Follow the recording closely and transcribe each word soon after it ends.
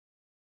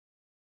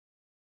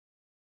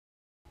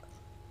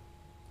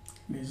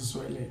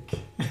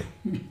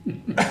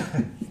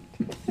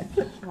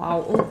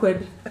Wow,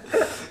 awkward.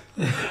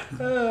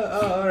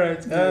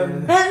 Alright. No,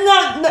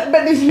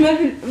 but it's not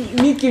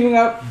me giving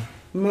up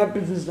my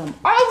business number.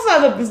 I also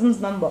have a business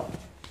number.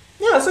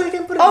 Yeah, so you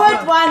can put it Oh,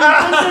 it's one.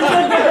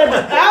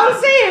 I'll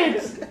see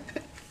it.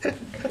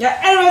 Yeah,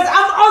 anyways,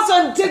 I'm also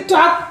on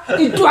TikTok.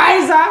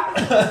 Advisor.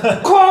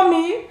 Call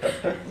me.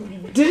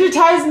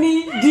 Digitize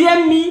me.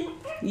 DM me.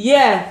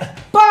 Yeah.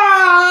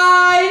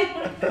 Bye.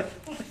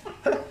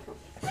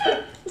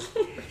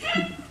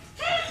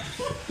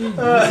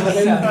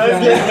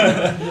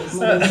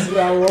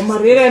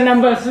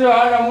 Number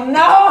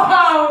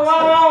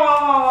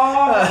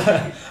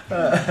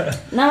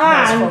no.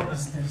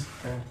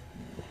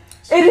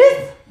 It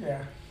is?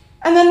 Yeah.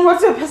 And then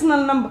what's your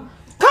personal number?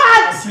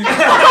 Cut! Okay,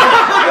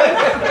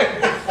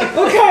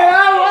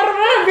 what am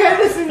I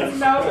this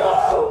now?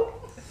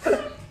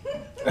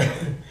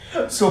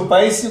 So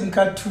buy SIM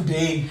card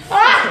today.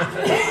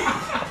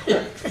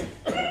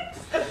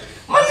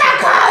 What's a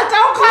cut?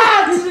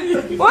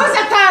 What's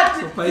a cut?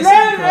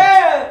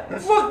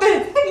 So buy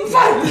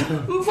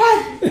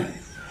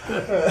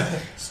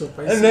So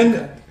buy and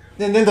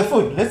then the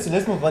food. Let's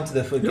move on to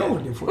the food. No,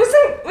 the food.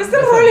 We're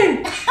still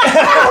rolling.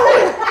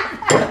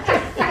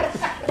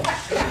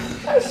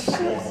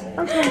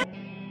 Okay.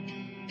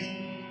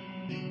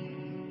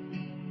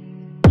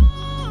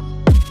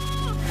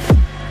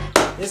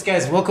 Yes,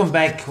 guys, welcome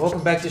back.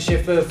 Welcome back to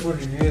Chef Irv Food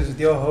Reviews with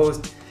your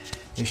host,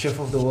 your chef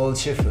of the world,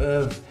 Chef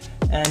Irv.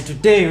 And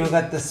today we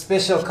got the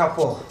special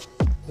couple.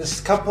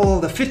 This couple,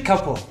 the fittest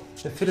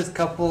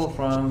couple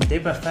from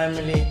Deba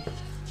family.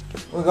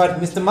 We got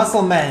Mr.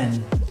 Muscle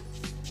Man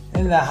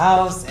in the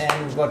house,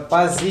 and we got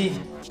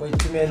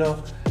Boitumelo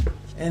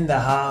in the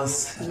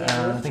house.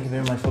 Thank you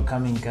very much for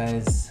coming,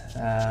 guys.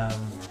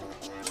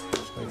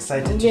 We're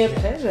excited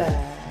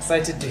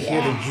to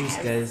hear the juice,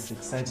 guys.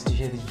 Excited to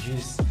hear the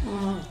juice.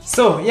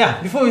 So yeah,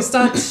 before we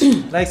start,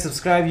 like,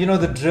 subscribe, you know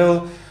the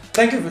drill.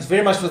 Thank you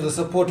very much for the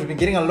support. We've been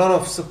getting a lot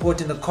of support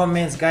in the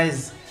comments,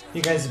 guys.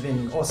 You guys have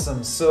been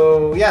awesome.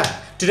 So yeah,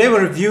 today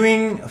we're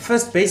reviewing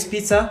First Base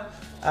Pizza.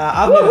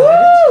 I've never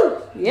had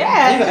it.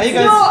 Yeah. Are you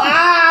guys?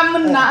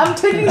 No, I'm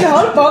taking the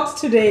whole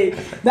box today.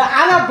 The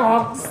other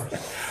box.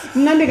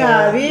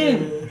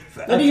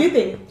 What do you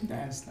think?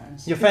 Nice.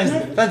 You're fans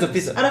of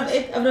pizza? Out of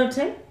 8, out of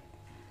 10?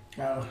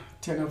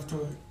 10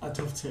 out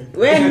of 10.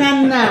 Well,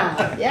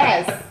 Nana.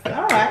 Yes.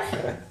 All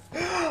right.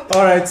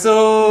 All right.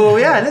 So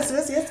yeah, let's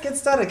get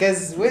started,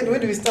 guys. Where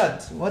do we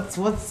start? Let's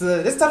start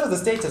with the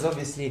status,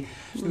 obviously,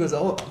 because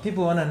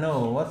people want to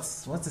know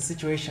what's the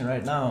situation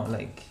right now,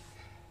 like.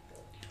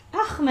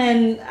 Ah,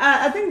 man,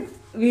 I think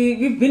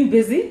we've been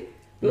busy.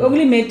 We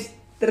only met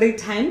 3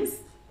 times.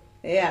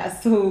 Yeah,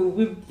 so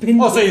we've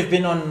been. Oh, so you've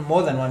been on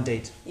more than one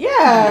date? Yeah,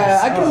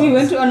 yes. Actually, we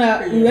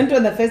went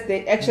on the first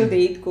date, actual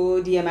date,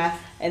 go DMR,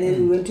 and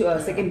then we went to our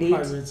second date.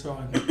 Did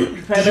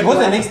you go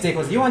the next day?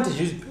 Because you wanted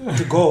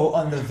to go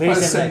on the very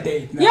same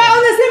date. Yeah,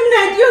 on the same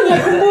night.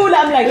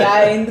 I'm like,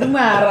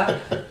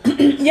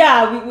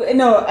 yeah,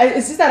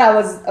 it's just that I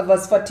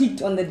was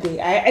fatigued on the day.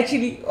 I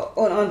actually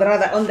on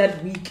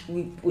that week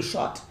we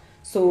shot.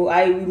 So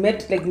we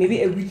met like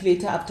maybe a week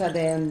later after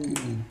the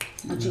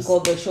what you call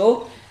the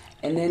show,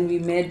 and then we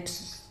met.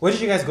 Where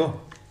did you guys go?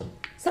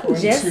 Some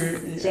jazz.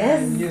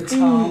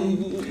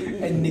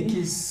 And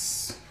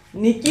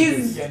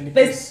Nikki's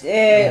best.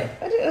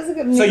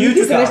 So you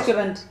took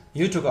restaurant.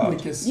 You took out.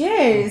 Nikki's.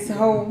 Yes.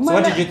 So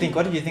what did you think?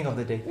 What did you think of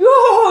the day?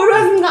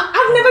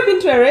 I've never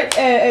been to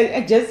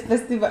a jazz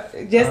festival,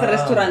 jazz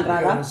restaurant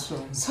rather.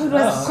 So it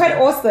was quite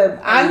awesome.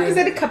 And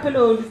said a couple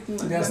of.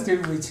 They are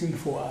still waiting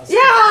for us.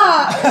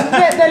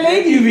 Yeah, the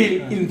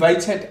lady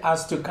invited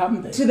us to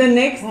come there to the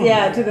next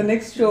to the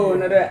next show,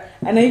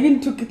 and I even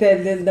took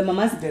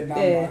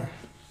the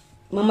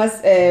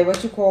mama's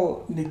what you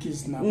call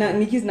Nikki's number.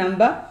 Nikki's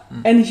number,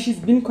 and she's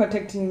been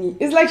contacting me.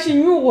 It's like she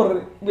knew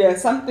we are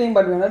something,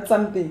 but we're not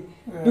something,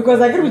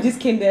 because I think we just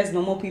came there as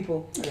normal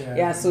people.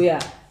 So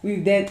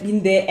we've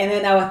been there, and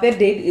then our third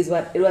date it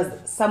was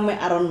somewhere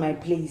around my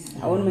place.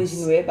 I won't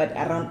mention where, but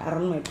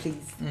around my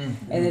place.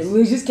 And then we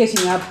were just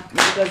catching up.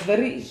 It was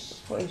very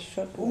for a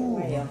short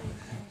while.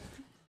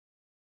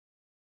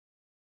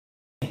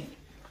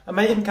 Am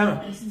I in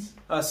camera?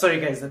 Sorry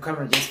guys, the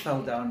camera just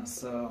fell down,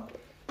 so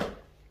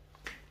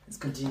let's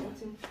continue.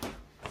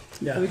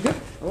 Yeah. Are we good?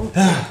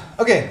 Oh.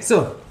 Okay,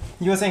 so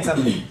you were saying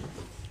something.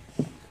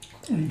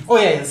 Oh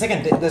yeah, the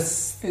second date. The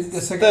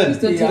second.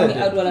 Don't tell me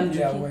out while I'm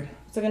drinking.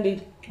 Second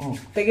date.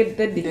 Third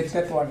date. The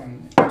third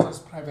one, it was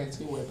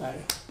privately whereby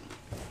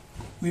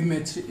we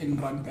met in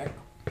Randburg.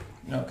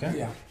 Okay.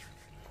 Yeah.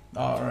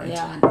 All right.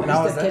 Yeah. And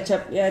how was that? Catch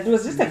up. Yeah, it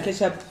was just a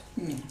catch up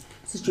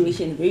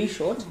situation, very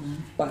short,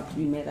 but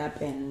we met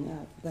up and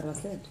that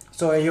was it.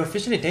 So are you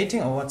officially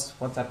dating, or what's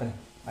happening?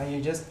 Are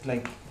you just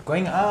like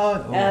going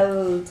out? Or?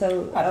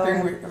 I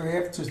think we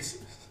have to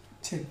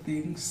take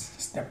things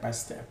step by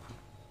step.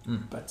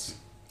 But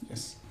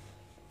yes.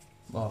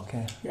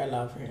 Okay. I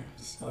love her.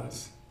 So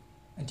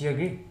do you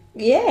agree?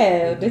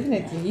 Yeah,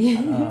 definitely.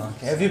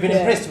 Okay. Have you been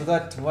impressed with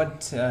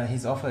what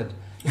he's offered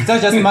It's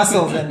not just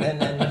muscles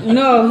and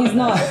No, he's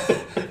not.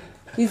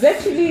 He's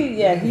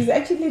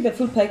actually the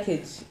full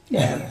package.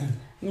 Yeah.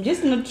 I'm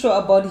just not sure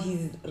about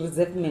his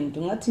resentment.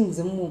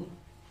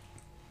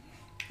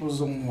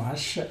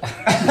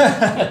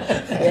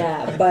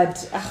 Yeah,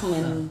 but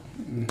Ahmed,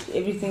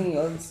 everything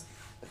else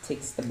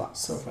takes the box.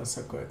 So far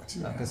so good.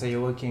 Okay, so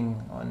you're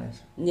working on it.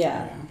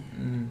 Yeah.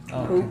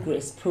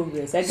 Progress. I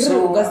agree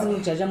So, because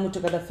Jaja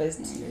together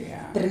first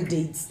 3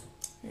 dates,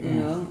 Yeah. you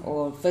know,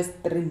 or first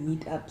 3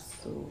 meetups.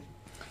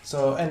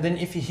 So, and then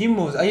if he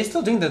moves, are you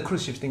still doing the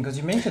cruise ship thing? Because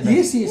you mentioned that.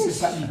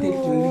 Yes, I'm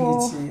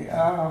doing it.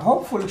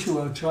 Hopefully she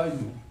will join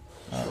me.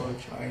 She will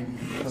join me.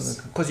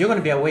 Yes. Because you're going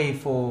to be away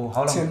for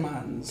how long? 10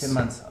 months. 10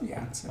 months.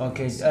 Yeah. 10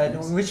 Okay. months,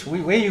 yes.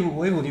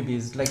 Where will you be?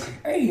 Is like.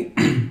 Hey,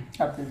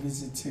 I'll be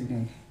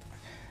visiting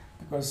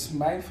because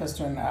my first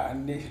one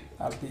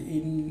I'll be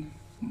in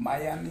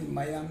Miami,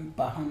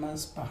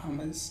 Bahamas,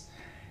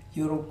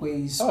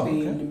 Uruguay,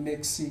 Spain,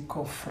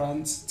 Mexico,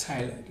 France,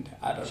 Thailand.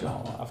 I don't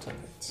know after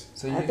that.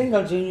 So I think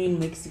I'll join you in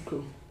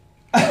Mexico.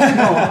 No,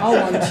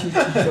 I want you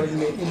to join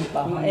me in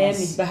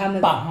Bahamas. Miami,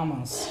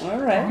 Bahamas. All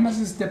right. Bahamas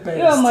is the best.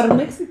 Yeah, but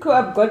Mexico,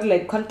 I've got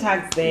like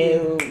contacts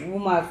there.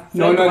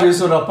 No, there's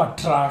sort of a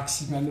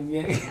trucks. It's not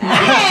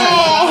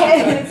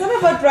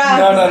about drugs.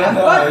 I've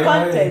got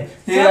contacts.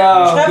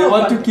 Yeah, they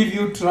want to give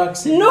you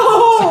trucks.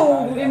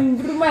 No,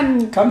 in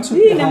Roman. Come to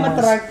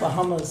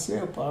Bahamas.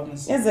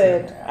 Bahamas. Is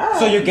it?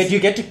 So you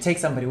get to take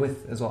somebody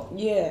with as well.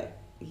 Yeah.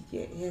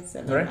 Yes.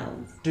 Right?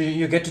 Do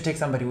you get to take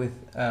somebody with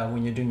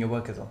when you're doing your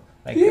work as well?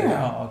 Like,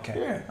 okay.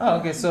 Yeah. Oh,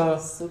 okay. So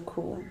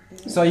Cool.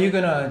 Yeah. So are you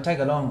gonna tag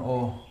along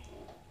or?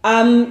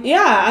 I'll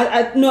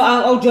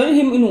join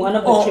him in one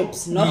of the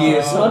trips, not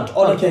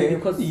all of them,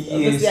 because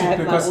obviously I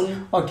have my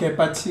own. Okay,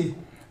 but see,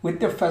 with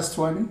the first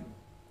one,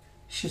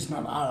 she's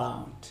not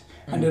around,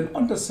 and then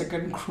on the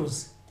second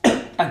cruise,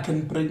 I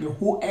can bring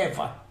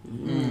whoever.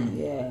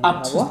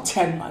 Up to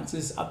 10 months.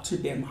 It's up to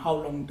them how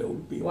long they will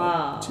be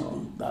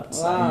to that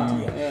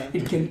side. Yeah.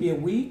 It can be a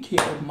week,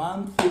 a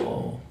month,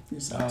 or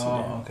it's up to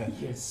them. Okay.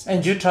 Yes.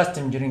 And you trust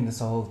him during this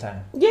whole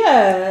time?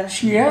 Yeah.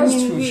 She has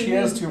to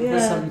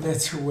because I'm there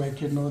to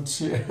work, we're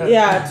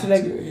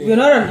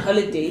not on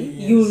holiday.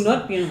 Yes. You will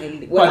not be on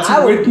holiday. Well,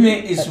 but with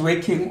me is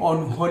working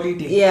on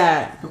holiday.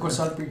 Yeah. Because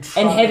I'll be traveling.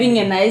 And having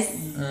a nice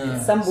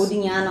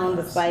somebody on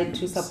the side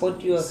to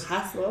support your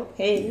hustle.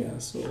 Hey. Yeah,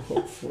 so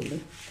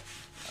hopefully.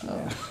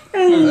 Have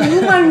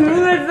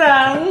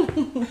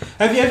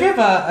you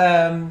ever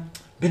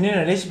been in a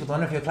relationship with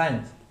one of your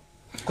clients?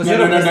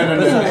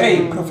 No.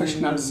 Hey,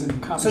 professionals in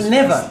come. So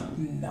never?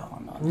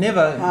 No.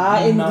 Never?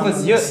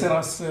 Because you're...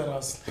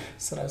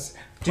 Serious.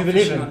 Do you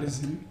believe him?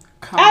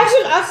 I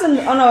actually asked him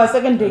on our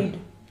second date.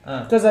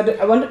 Because I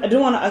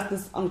didn't want to ask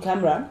this on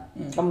camera.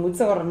 I'm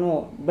with or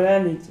no, but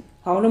I need to.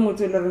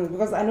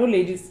 Because I know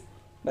ladies,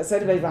 but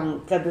said they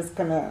got this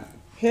kind of,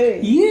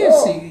 hey.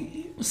 Yes,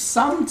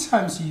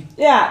 sometimes you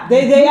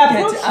they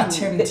get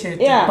attempted,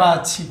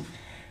 but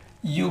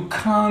you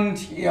can't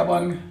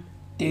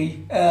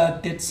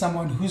date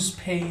someone who's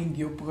paying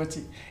you, because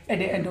at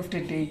the end of the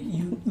day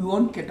you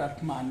won't get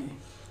that money.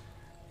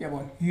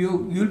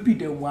 You'll be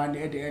the one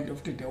at the end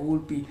of the day who will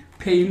be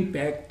paying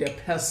back the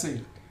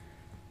person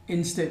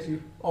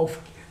instead of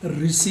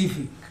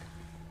receiving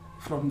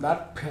from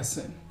that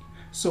person.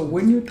 So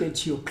when you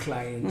date your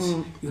clients,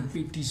 you'll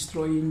be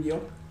destroying your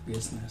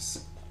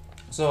business.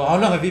 So how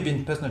long have you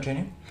been personal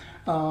training?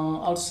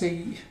 I'll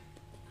say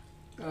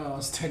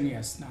it's 10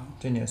 years now.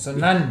 10 years. So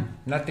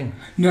nothing.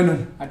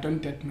 No, I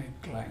don't date my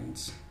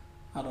clients.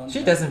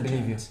 She doesn't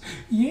believe you.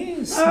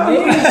 Yes. It's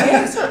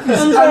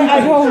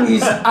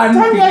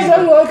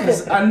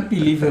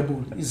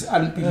unbelievable. It's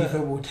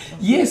unbelievable.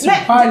 Yes,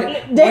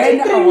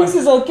 dating 3 weeks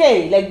is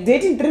okay. Like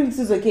dating 3 weeks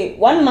is okay.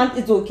 1 month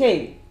is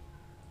okay.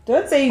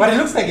 Don't say. But it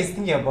looks like he's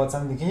thinking about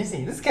something. Can you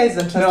see? This guy is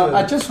untrustworthy. No,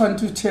 I just want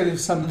to tell you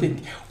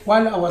something.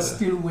 While I was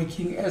still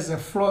working as a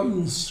floor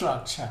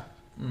instructor.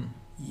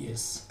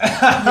 Yes. But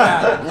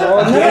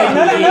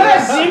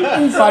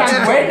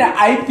when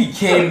I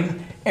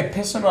became a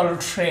personal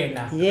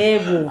trainer.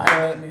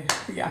 Okay,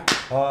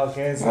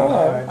 so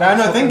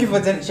no, thank you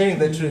for sharing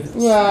the truth.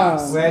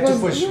 Yeah. We had to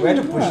push to get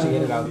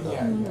it out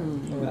though.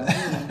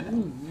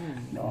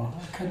 No, I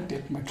can't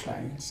date my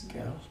clients,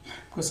 girl.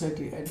 Because at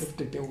the end of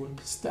the day we'll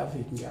be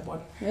starving.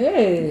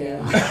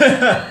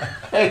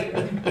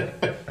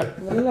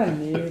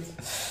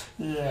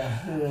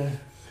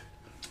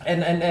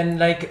 And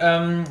like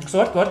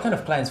so what kind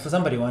of clients, for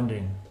somebody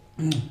wondering,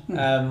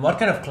 what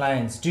kind of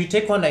clients do you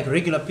take on? Like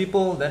regular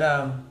people that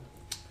are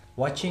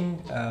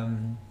watching,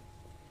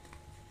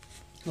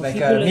 like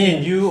me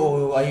and you,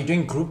 or are you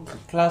doing group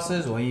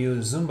classes, or are you a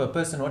Zumba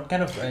person? What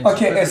kind of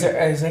okay,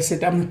 as I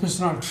said, I'm a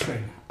personal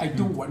trainer. I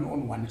do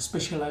one-on-one,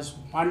 specialized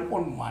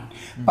one-on-one.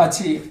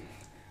 But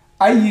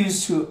I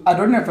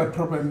don't have a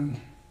problem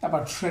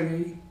about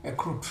training a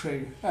group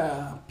train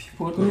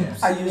people.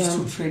 I used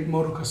to train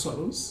Morocco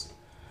solos.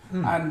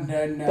 And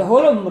then the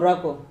whole of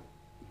Morocco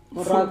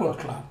football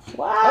club.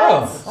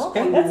 Wow. Oh,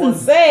 okay. That's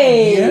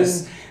insane.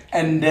 Yes.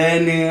 And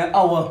then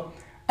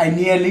I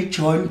nearly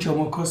joined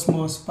Jomo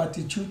Cosmos, but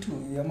due to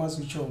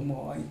Yamazu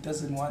Jomo, he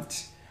doesn't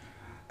want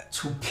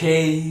to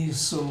pay,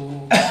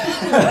 so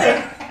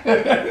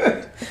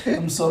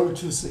I'm sorry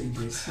to say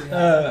this.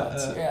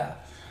 Yeah,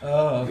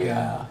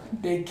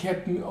 they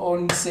kept me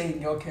on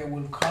saying, okay,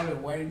 we'll call it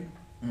when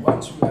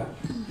once we are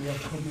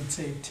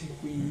committed,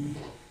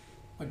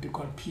 what they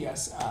call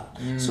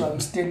PSR. So I'm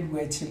still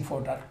waiting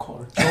for that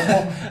call.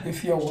 Jomo,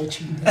 if you're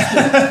watching this.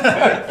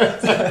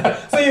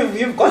 So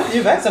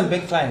you've had some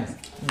big clients.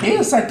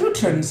 Yes, I do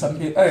train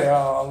some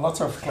a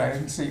lot of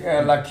clients.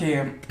 Like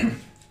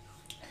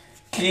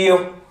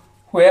Cleo,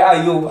 where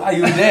are you? Are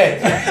you there?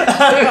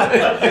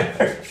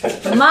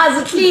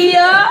 Maz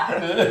Cleo.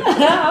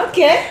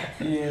 Okay.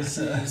 Yes.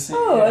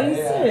 Oh, are you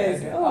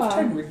serious? Oh, I've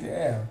trained with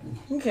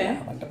Okay.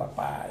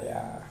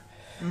 Yeah.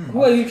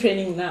 Who are you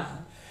training now?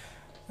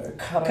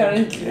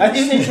 Currently. I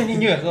didn't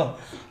training you as well.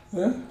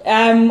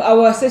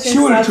 Our session She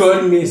will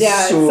join me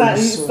Yeah,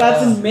 it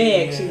starts in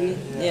May actually.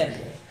 Yeah.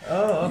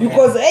 Oh, okay.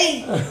 Because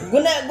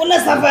gonna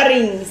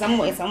suffering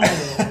somewhere.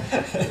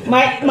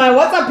 my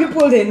WhatsApp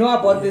people, they know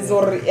about this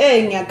or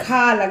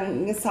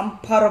some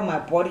part of my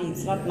body.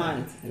 It's not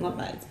nice. It's not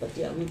nice, but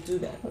yeah, we do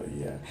that.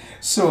 Yeah.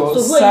 So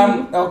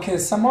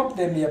some of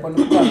them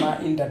my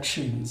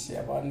inductions.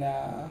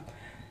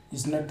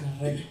 It's not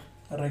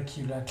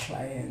regular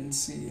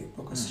clients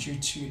because due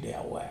to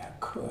their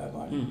work.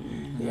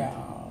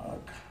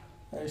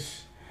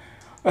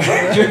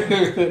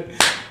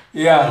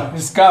 Yeah,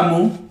 it's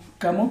Camo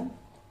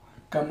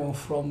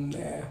from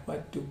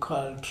what you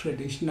call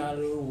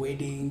traditional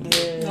wedding.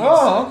 Yes.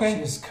 Oh, okay.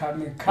 She's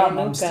coming.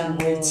 I'm still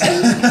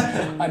waiting.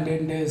 And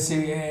then there's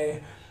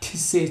a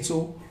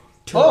Tiseto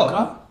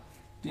Toga.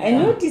 I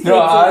know Tiseto.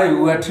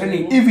 No, we are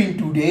training even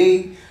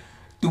today,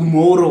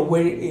 tomorrow.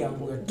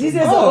 This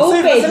is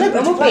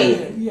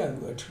okay. Yeah,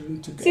 we are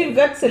training together. So you've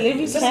got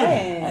celebrity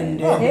And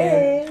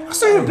then,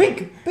 So you're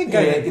big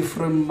guy.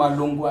 From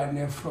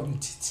Malungwane, from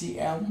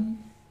TTM.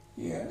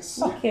 Yes.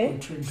 Okay. We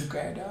train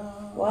together.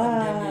 Wow.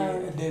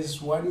 And then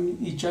there's one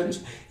he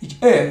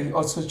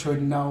also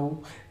joined now.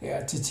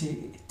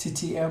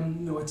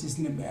 TTM. What is his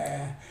name?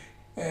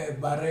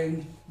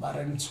 Bareng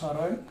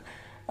Chorang.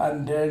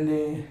 And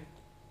then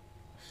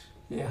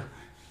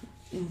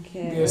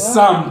Okay. There's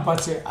some,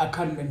 but I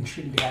can't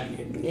mention their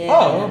name. Yeah.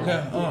 Oh,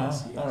 okay.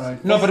 Yes. All right.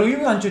 No, but we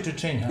want you to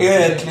train her.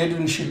 Yeah,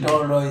 Clayton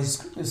Shidolo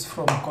is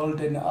from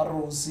Golden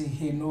Arrows.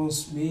 He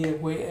knows me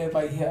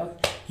wherever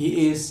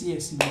he is.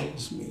 Yes, he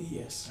knows me.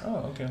 Yes.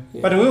 Oh, okay.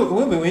 Yeah. But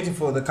we'll be waiting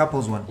for the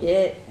couples one.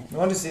 Yeah. We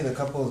want to see the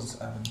couples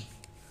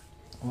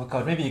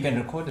workout. Maybe you can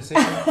record the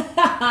session, put it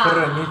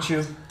on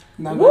YouTube.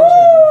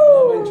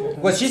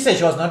 Well, she said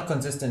she was not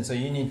consistent, so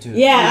you need to.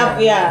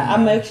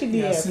 I'm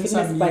actually a since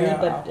fitness I'm bunny, here,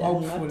 but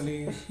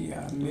hopefully,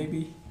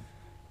 maybe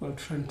we'll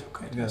train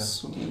together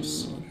soon.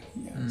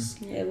 Yes.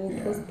 Yeah,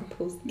 we'll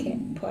post the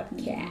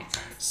podcast.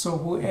 So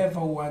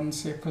whoever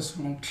wants a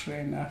personal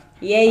trainer.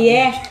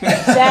 Yeah.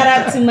 Shout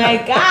out to my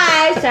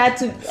guy. Shout out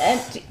to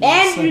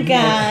Andrew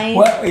guy.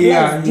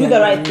 Well, do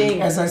the right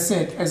thing. As I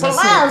said,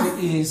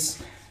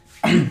 is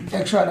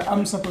actually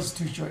I'm supposed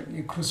to join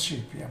a cruise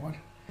ship.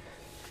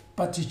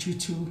 But due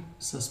to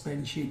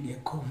suspension,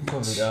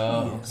 COVID.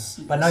 Yes.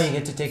 But now you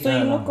get to take. So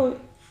you're not going.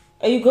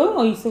 Are you going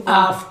or you still going?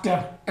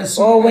 After.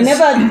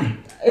 Whenever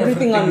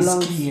everything is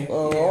unlocks. clear.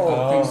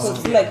 So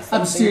it's like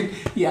I'm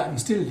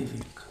still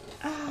living.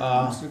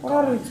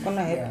 What is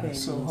gonna happen?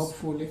 So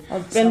hopefully.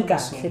 You're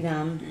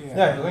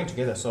going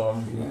together. So.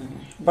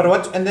 But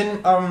what? And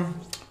then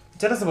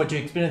tell us about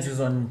your experiences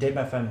on Date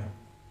My Family.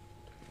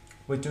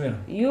 Boitumelo.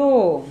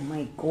 Yo,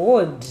 my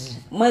God.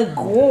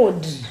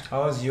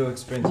 How was your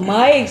experience?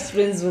 My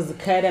experience was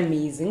quite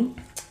amazing.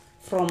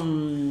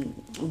 From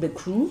the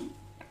crew,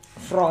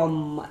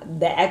 from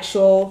the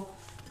actual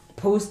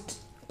post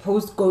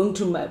going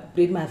to my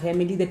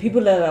family, the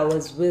people that I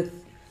was with,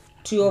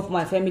 2 of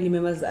my family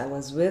members I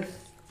was with.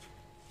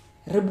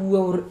 Are we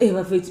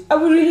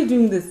really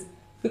doing this?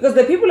 Because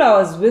the people I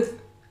was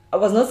with, I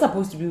was not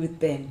supposed to be with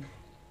them.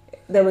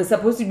 They were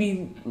supposed to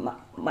be my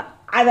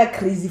other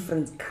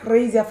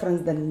crazier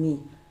friends than me.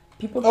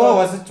 People. Oh,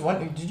 was it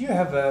one? Did you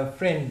have a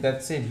friend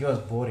that said he was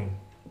boring?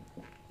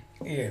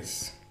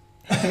 Yes.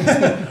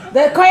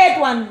 The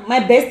quiet one, my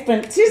best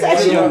friend. She's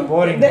actually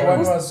boring. One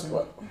was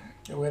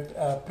with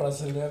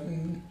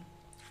Brazilian.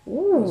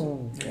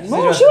 Ooh. Yes.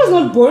 No, she was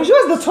not boring. She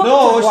was the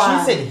talkative one.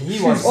 She said he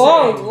was.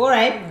 All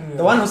right.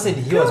 The one who said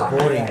he was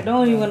boring. I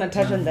don't even want to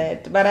touch on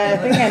that, but I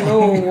think I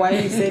know why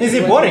you said. Is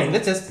he boring?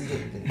 Let's just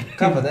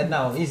cover that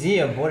now. Is he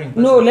a boring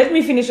person? No, let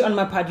me finish on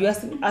my part. You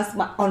asked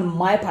on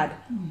my part.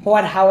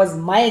 How was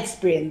my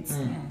experience?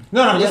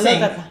 No, I'm just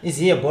saying. Is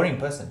he a boring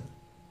person?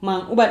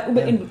 No, your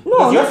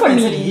not for friend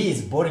me. said he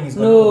is boring.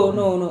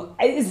 No.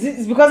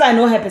 It's because I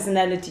know her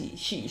personality.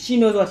 She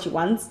knows what she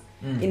wants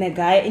in a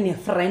guy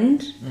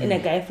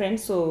friend.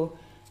 So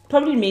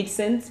probably made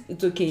sense.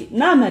 It's okay.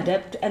 Now I'm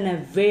a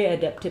very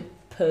adaptive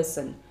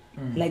person.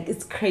 Like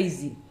it's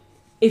crazy.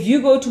 If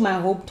you go to my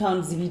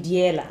hometown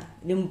Zebediela,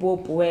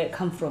 Limpopo, where I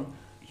come from,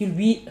 you'll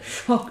be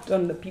shocked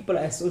on the people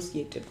I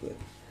associated with.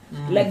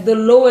 Like the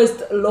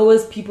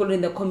lowest people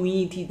in the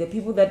community, the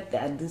people that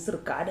are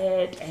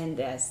disregarded and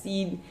they are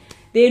seen,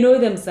 they know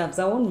themselves.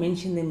 I won't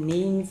mention them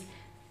names.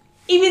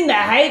 Even the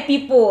high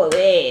people,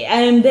 I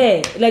am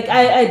there. Like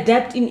I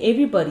adapt in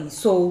everybody.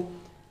 So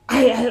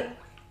I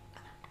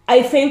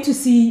fail to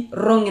see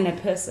wrong in a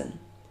person.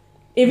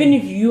 Even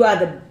if you are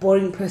the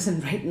boring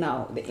person right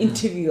now, the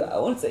interviewer, I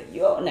won't say,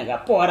 yo,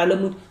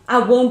 I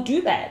won't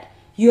do that.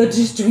 You're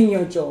just doing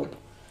your job.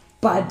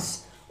 But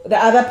the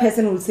other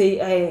person will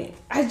say,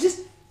 I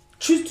just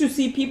choose to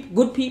see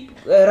good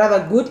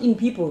in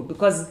people,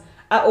 because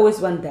I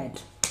always want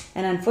that.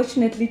 And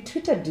unfortunately,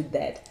 Twitter did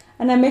that.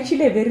 And I'm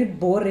actually a very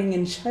boring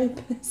and shy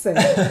person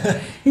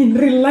in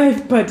real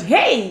life. But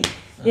hey,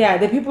 yeah,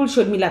 the people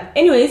showed me love.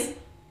 Anyways,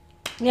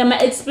 yeah, my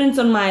experience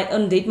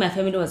on Date My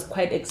Family was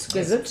quite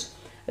exquisite.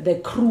 The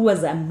crew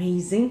was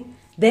amazing.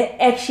 They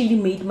actually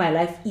made my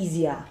life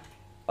easier,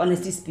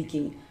 honestly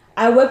speaking.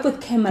 I work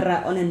with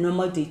camera on a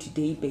normal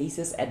day-to-day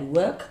basis at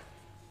work,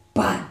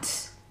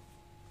 but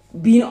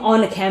being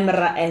on a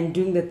camera and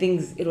doing the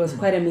things, it was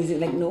quite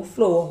amazing. Like no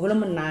flow,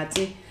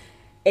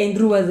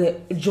 Andrew was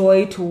a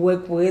joy to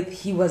work with.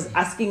 He was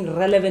asking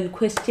relevant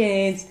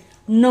questions,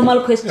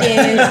 normal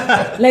questions,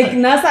 like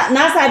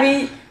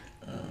NASA,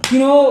 you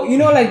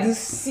know, like the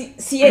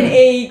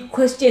CNA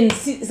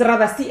questions,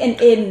 rather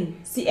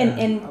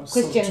CNN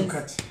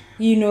questions.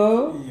 You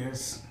know.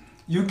 Yes.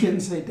 You can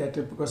say that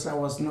because I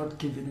was not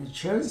given a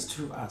chance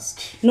to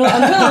ask. No,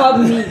 I'm talking about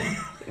me.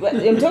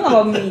 I'm talking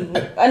about me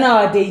on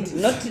our date,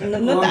 not the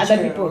other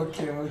people.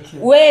 Okay.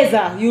 Where's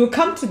you'll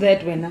come to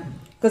that when,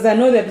 because I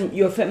know that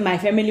my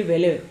family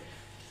value.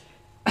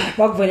 Like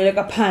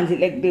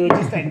they were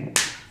just like.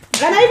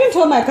 And I even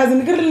told my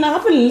cousin,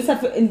 Lena,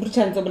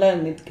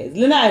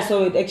 I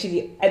saw it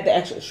actually at the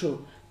actual show,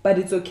 but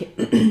it's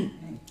okay.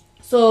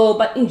 So,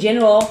 but in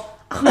general,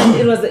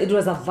 it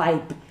was a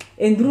vibe.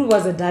 Andrew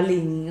was a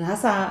darling.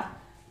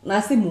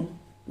 Nasimu.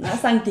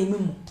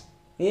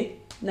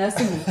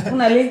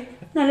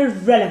 Nale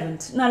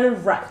relevant. Nale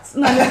right.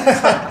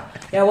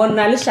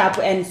 Nale sharp.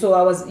 And so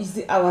I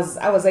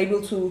was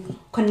able to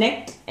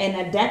connect and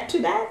adapt to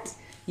that,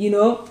 you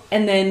know.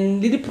 And then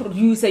little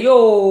producer,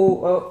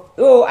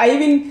 I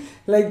even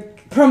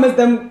like promised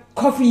them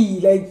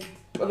coffee, like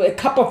a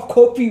cup of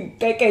coffee,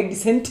 like I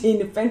sent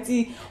in a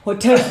fancy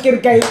hotel.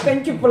 Guys,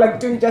 thank you for like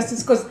doing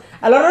justice, because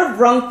a lot of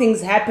wrong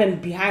things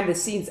happened behind the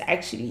scenes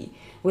actually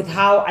with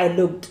how I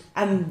looked.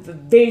 I'm a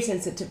very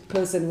sensitive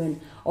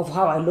person of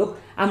how I look.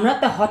 I'm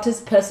not the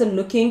hottest person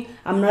looking.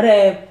 I'm not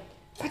a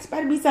fashion.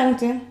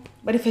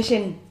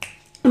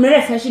 I'm not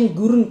a fashion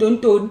guru,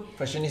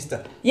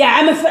 Fashionista. Yeah,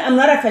 I'm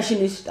not a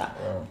fashionista,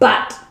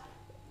 but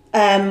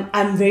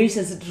I'm very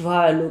sensitive to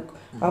how I look.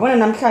 But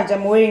when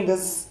I'm wearing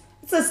this,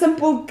 it's a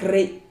simple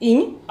gray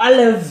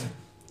olive.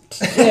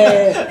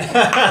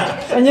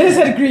 And you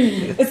said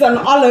green. It's an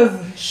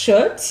olive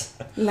shirt,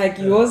 like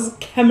yours,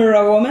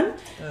 camera woman.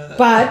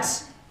 But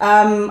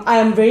I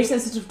am very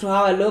sensitive to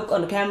how I look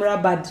on camera.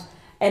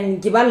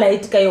 And give a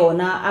light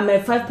kayona, I'm a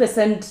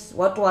 5%.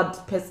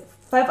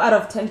 5 out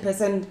of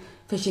 10%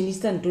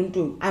 fashionista and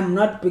don't. I'm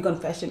not big on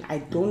fashion. I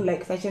don't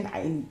like fashion.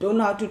 I don't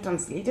know how to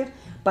translate it,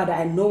 but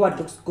I know what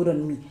looks good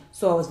on me.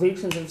 So I was very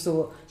sensitive.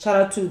 So shout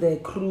out to the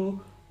crew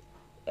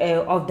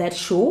of that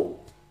show.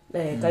 So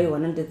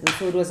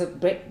it was a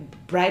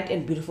bright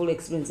and beautiful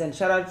experience, and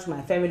shout out to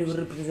my family who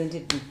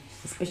represented me,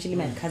 especially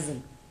my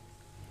cousin.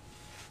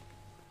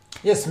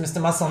 Yes,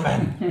 Mr.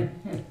 Muscleman.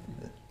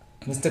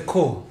 Mr.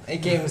 Cool,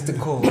 aka Mr.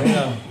 Cool. You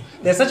know,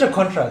 there's such a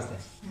contrast.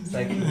 It's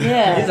like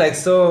he's like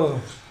so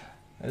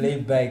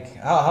laid back.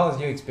 How was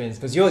your experience?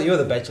 Because you're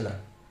the Bachelor.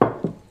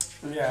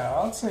 Yeah,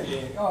 I'll say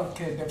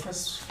the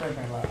first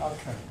family.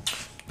 Okay.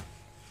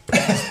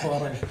 It's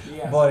boring.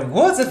 Yeah. Boring.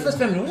 What's the first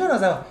family? Which one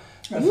was that?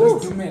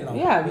 Boitumelo.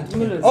 Yeah,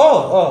 Boitumelo.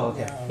 Oh,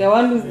 okay. The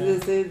one who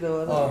say the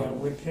one. Yeah,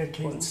 with her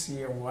kids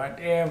here,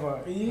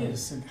 whatever.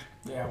 Yes.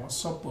 Yeah, I was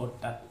so bored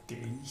that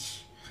day.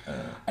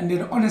 And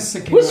then on a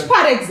second which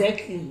part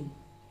exactly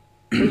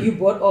were you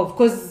bought off?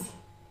 Because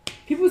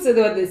people said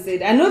what they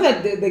said. I know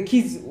that the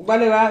kids,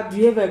 whatever, do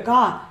you have a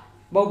car?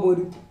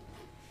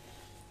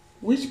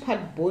 Which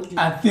part bought you?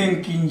 I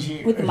think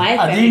with my family.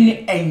 I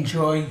didn't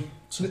enjoy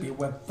to be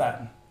with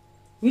them.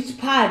 Which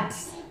part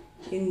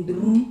in the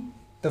room?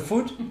 The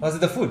food? Was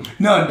it the food?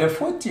 No, the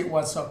food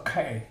was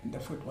okay. The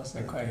food was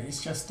okay.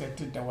 It's just that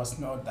there was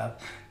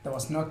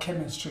no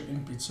chemistry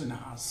in between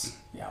us.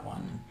 Yeah,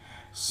 one.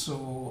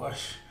 So,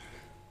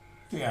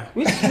 yeah.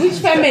 Which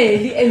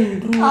family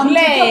and room?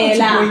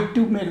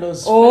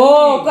 Boitumelo's.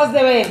 Oh, because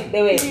they were.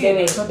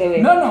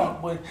 No,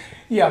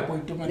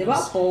 Boitumelo. They were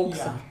folks.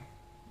 Yeah.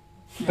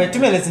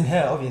 Boitumelo is in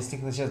her, obviously,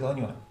 because she was the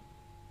only one.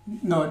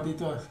 No, it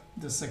was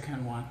the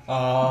second one.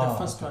 Oh. The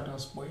first one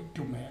was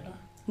Boitumelo.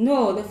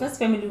 No, the first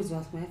family was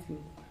my family.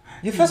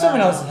 Your first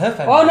family was her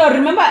family. Oh no,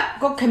 remember,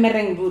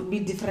 camera would be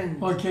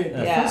different. Okay,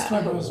 the first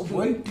one was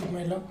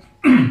Boitumelo,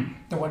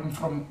 the one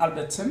from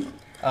Albertson.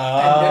 Oh,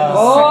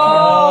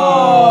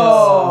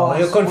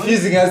 you're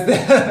confusing us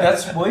there.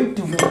 That's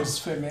Boitumelo's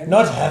family.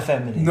 Not her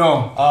family.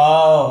 No.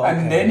 Oh. Okay.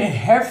 And then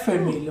her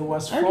family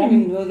was I from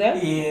didn't know that.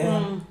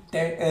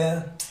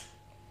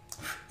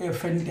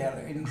 Fendel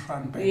in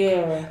Franbeck.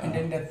 Yeah. And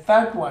then the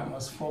third one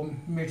was from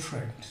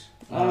Midrand,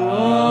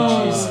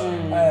 Oh. which is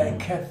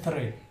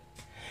Catherine.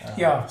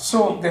 Yeah,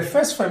 so the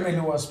first family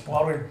was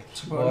boring,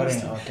 to be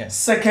honest. Okay.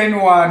 Second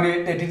one,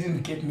 they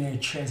didn't give me a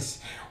chance.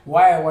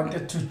 Why I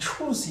wanted to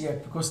choose here,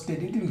 because they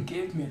didn't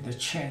give me the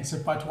chance.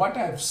 But what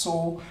I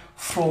saw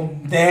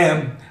from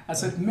them, I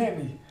said,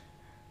 maybe,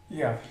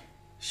 yeah,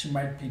 she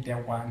might be the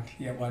one,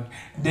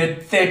 The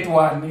third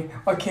one,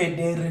 okay,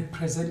 they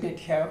represented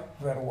her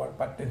very well,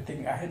 but the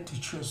thing, I had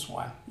to choose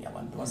one.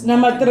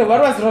 Number 3,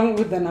 what was wrong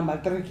with the number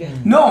 3?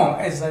 No,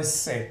 as I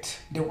said,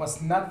 there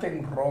was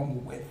nothing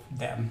wrong with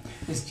them.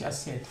 It's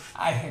just that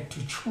I had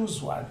to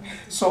choose one.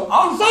 So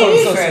I'll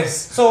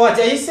confess. So what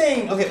are you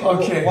saying?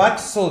 Okay.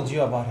 What sold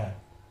you about her?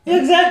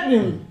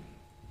 Exactly.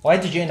 Why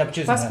did you end up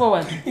choosing Fast her?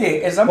 forward. Yeah,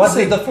 as I'm What's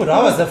saying, the food?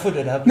 How was the food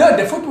at her? no,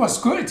 the food was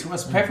good. It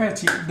was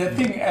perfect. The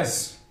thing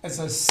is, as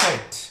I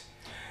said,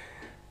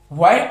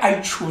 why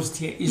I chose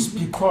her is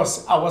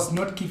because I was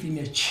not given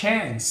a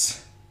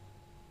chance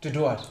To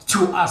do what?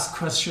 to ask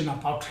question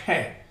about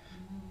her.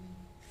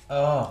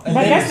 Oh. But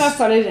that's not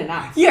solid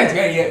enough.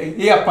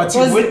 Yeah, but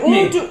Was with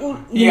me. with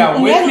With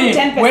me,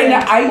 10%. when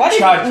I What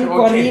charge, is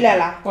okay,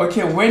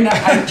 gorilla? when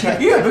I charge,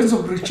 those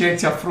of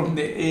reject her from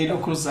the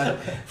local side,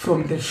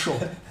 from the show.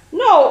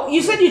 No,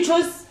 you said you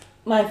chose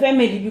my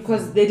family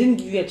because they didn't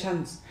give you a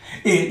chance.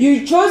 Eh,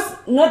 You chose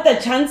not the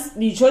chance,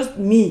 you chose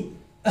me.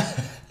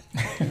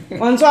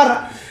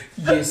 Manswara,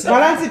 yes.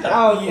 balance it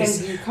out Yes.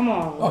 and you, come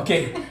on.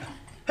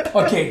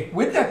 Okay,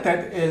 with that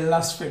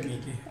last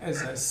family,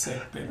 as I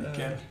said, baby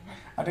girl,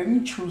 I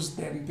didn't choose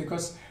them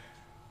because,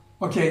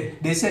 okay,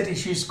 they said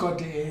she's got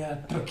 3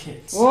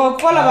 kids. Oh,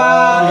 call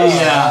about.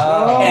 Yeah,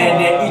 Oh.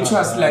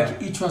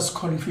 and it was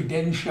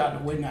confidential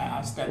when I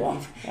asked them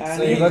if Yeah,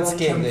 So you got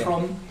scared came there.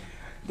 from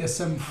the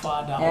same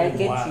father Yeah, I or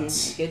get what. you,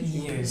 I get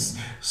you. Yes,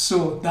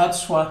 so that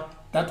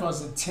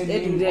was a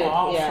telling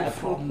off Yeah,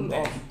 from pull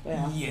them. off,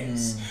 yeah.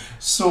 Yes.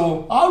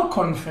 So I'll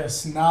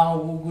confess now,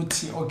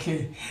 Uguti,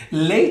 okay,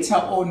 later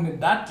on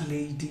that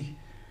lady,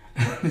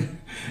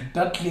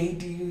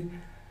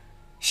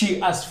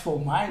 she asked for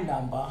my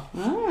number.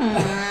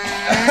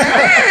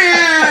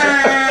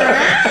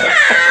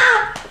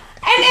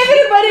 And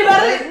everybody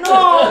but no,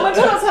 but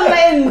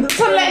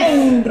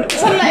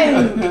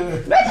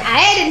I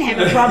didn't have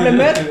a problem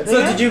with. So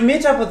did you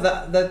meet up with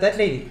that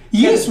lady?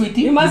 Yes, we did.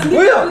 You must be.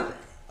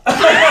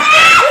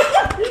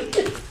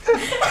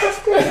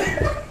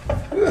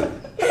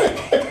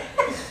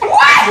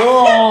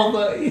 No,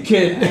 but you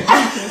can.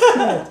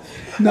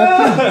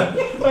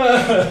 Nothing.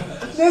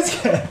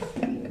 That's good.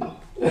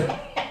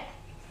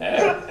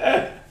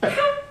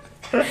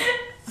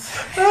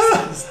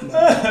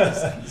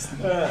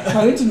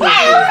 I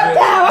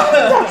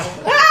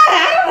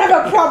don't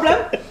have a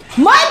problem.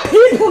 My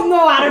people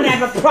know I don't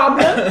have a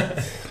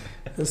problem.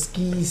 The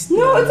skis.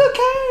 No, it's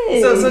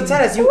okay. So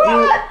tell us, you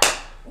What?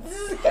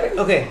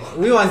 okay,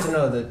 we want to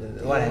know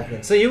what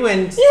happened. So you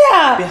went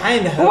Yeah.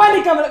 behind her.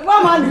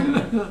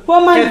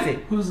 Woman. Kathy.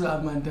 Who's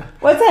Amanda?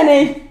 What's her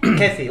name?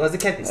 Kathy. Was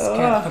it Kathy?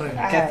 Catherine.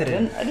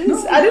 Catherine. I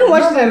didn't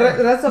watch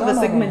the rest of the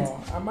segments.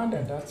 No.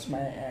 Amanda, that's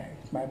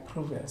my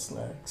previous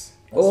legs.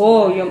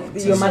 Oh, your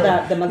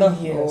mother, the mother.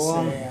 Yes.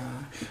 Oh. Yeah.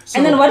 So,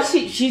 And then what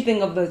did she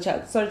think of the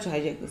child? Sorry to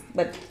hijack this,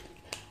 but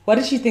what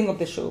did she think of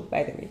the show,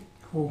 by the way?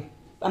 who?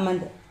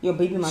 Amanda, your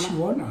baby She mama?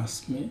 won't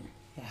ask me.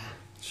 Yeah.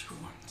 She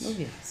won't. Oh,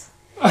 yes.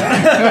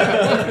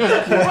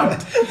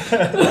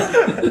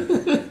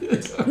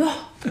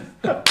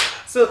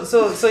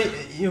 So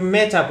you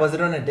met up? Was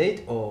it on a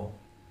date or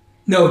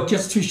No,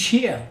 just to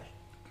chill.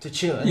 to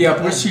chill? and Yeah, to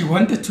but plan? she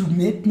wanted to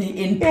meet me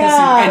in person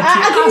Yeah, and to I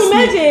can ask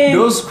me imagine.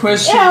 those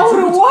questions. Yeah,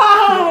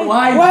 why?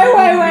 Why? Why?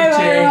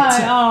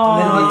 Oh.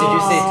 Then what did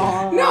you say to her?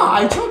 No, I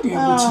told you,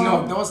 but no,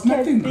 there was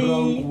nothing Kathy.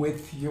 wrong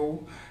with you.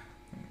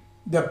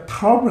 The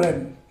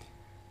problem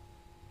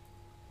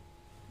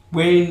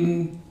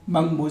when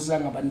Mangbuza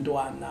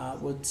ngabantwana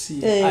would see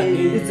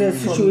It's a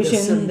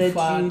situation that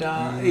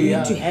you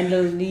need to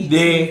handle.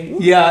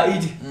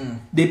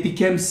 They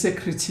became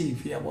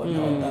secretive. Yeah,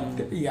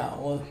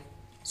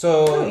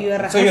 So you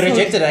are a so you household-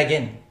 rejected her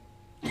again?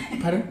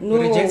 Pardon? You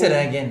rejected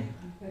her again?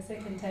 The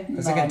second time.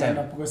 The second time.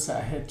 No, because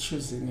I had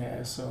choosing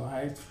her, so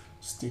I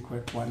stick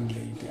with one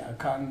lady. I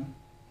can't.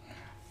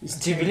 It's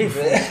Do you temp believe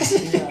for- it?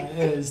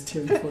 Yeah, it's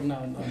temp for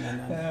now.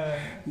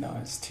 No,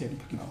 it's temp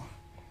now.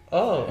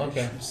 Oh,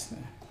 okay.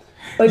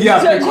 But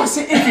Yeah, you- because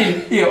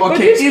even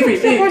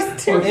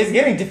It's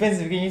getting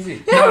defensive. Can you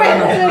see? no,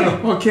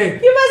 okay.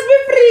 You must be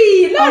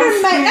free. I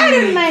don't mind. I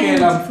don't Girl,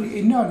 mind. I'm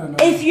free. No.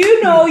 If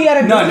you know you're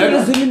a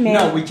beautiful Zulu man.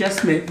 No, we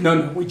just met. No,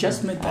 we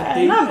just met that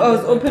day. I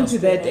was open to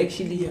that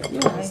actually. Yeah, Yeah.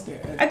 that was the-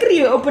 I agree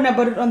you're open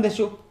about it on the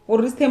show.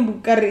 Or this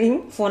time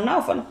carrying for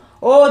now.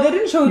 Oh, they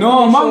didn't show it No,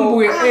 on the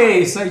Mambu, show.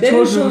 hey, so I They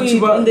told didn't show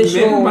you it on the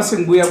show. we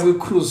mustn't go with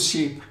cruise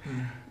ship.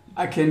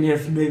 I can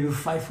have maybe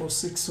 5 or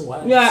 6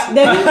 wives. Yeah,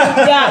 they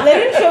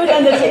didn't show it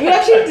on the show. We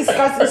actually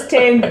discussed this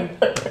term,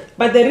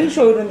 but they didn't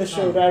show it on the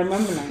show. I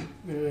remember now.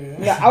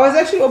 Yeah, I was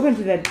actually open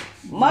to that.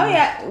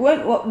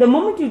 The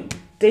moment you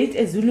date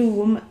a Zulu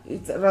woman,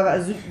 it's rather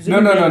a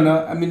Zulu man.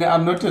 No. I mean,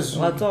 I'm not a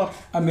Zulu.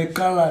 I'm a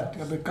colored.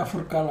 I'm a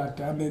Kafur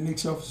colored. I'm a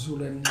mix of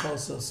Zulu and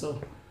Xhosa.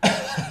 So.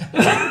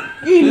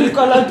 Where is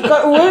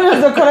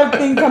the colored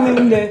thing coming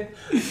in there?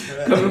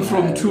 Coming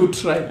from 2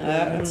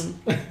 tribes.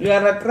 You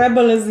are a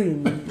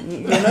tribalism.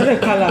 You're not a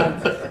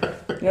colored.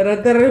 You're a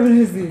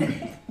tribalism.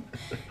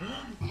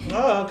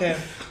 Oh, okay.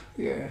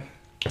 Yeah.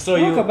 So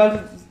you about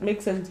it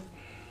makes sense.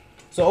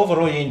 So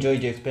overall, you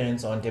enjoyed your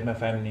experience on Dead My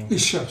Family.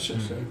 Sure.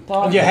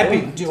 And you're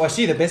happy? Was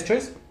she the best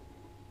choice?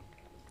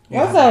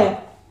 What's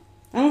that?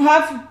 I'm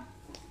happy.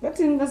 What's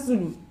in the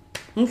Zulu?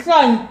 I'm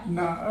fine.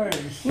 No.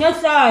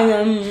 Yes, I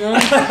am.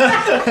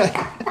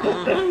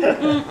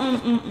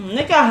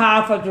 Like a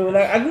half a Joe.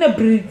 Like I'm gonna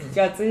breathe.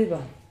 That's it.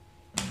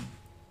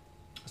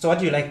 So what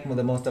do you like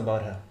the most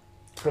about her?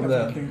 From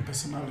the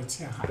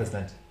personality.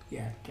 personality.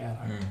 Yeah,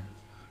 character.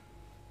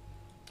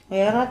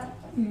 Yeah.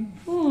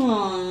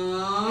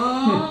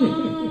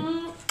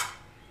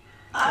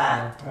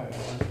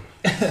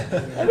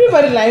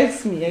 Everybody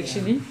likes me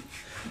actually.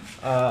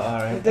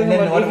 Alright. And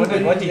then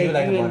what did you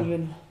like about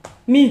him?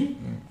 Me?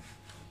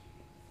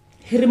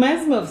 He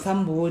reminds me of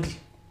somebody.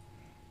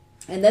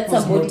 And that's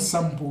somebody. Not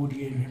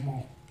somebody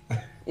anymore.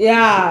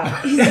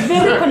 Yeah. He's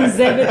very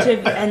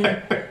conservative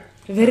and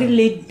very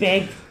laid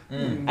back.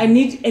 I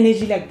need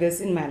energy like this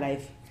in my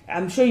life.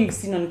 I'm sure you've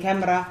seen on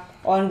camera,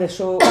 on the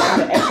show, on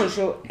the actual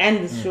show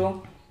and the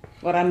show,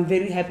 where I'm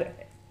very happy,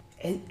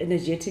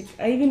 energetic.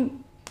 I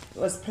even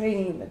was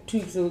praying like 2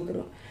 weeks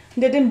ago.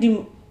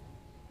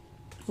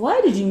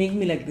 Why did you make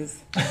me like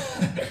this?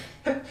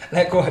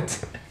 Like what?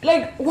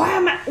 Like why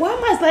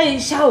must I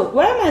shout?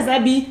 Why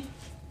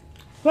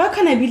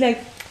can't I be like,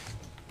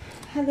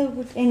 hello,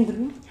 good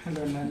Andrew?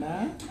 Hello,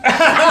 Nana.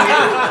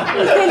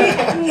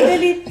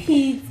 Really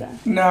pizza.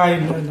 No.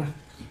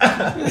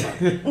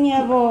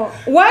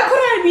 Why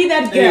couldn't I be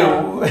that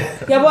girl?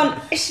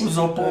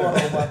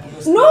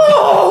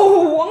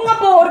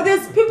 No,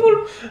 there's people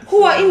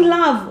who are in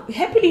love,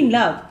 happily in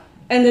love,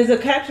 and there's a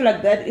character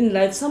like that in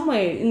life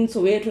somewhere in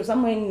Soweto,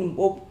 somewhere in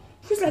Bob,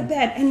 who's like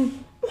that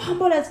and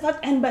humble as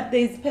fuck, but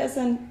there's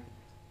person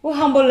who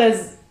humble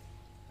as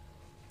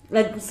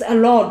like a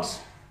lot.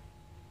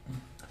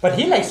 But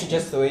he likes you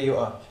just the way you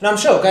are. And I'm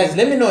sure, guys,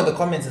 let me know in the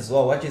comments as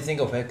well what you think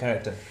of her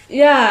character.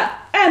 Yeah,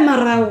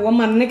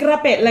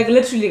 like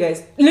literally,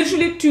 guys,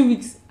 literally 2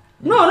 weeks.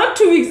 No, not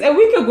 2 weeks, a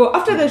week ago,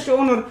 after the show,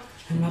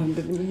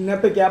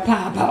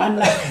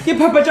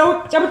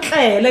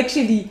 like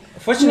she.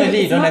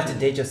 Fortunately, you don't have to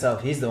date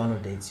yourself. He's the one who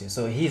dates you.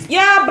 So he's...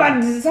 Yeah,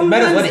 but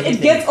sometimes it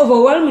gets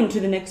overwhelming to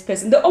the next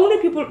person. The only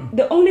people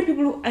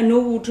who I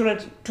know who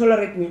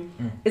tolerate me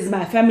is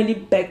my family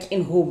back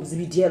in home,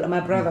 Zebediela, my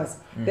brothers.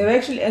 They were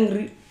actually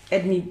angry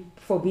at me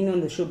for being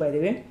on the show, by the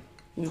way,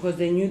 because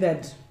they knew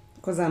that,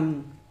 because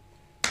I'm...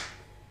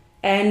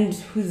 And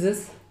who's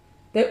this?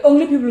 The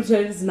only people who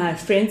tolerate is my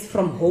friends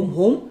from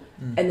home,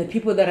 and the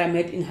people that I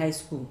met in high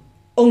school.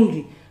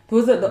 Only.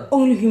 Those are the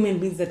only human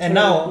beings that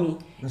tolerate me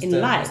in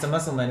life. Mr.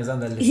 Muscleman is on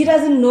the list. He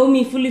doesn't know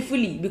me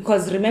fully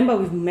because remember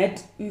we've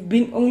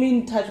been only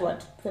in touch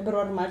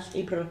February, March,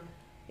 April,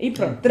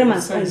 3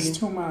 months So only. it's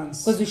 2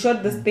 months. Because we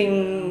shot this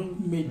thing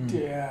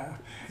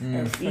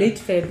late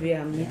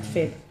February,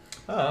 mid-Feb.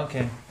 Oh,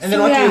 okay. And then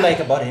what do you like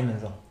about him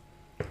as well?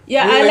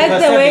 Yeah, I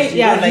like the way.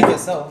 You don't like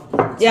yourself.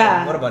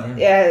 Yeah. So what about him?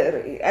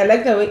 Yeah, I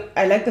like the way.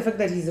 I like the fact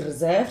that he's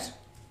reserved.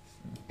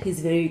 He's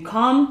very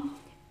calm,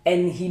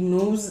 and he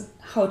knows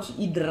how to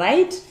eat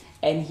right,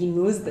 and he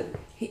knows that.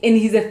 And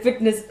he's a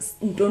fitness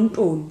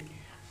don't.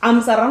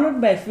 I'm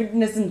surrounded by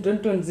fitness and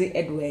don't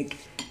at work.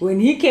 When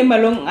he came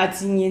along at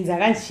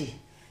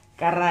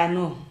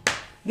Karano,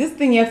 this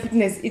thing here,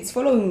 fitness, it's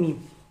following me.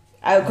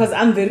 Because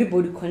I'm very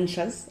body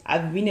conscious.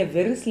 I've been a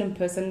very slim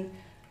person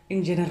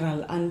in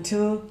general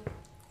until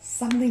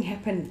something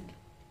happened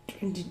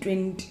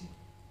 2020.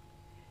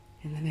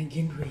 And then I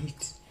gained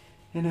weight.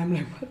 And I'm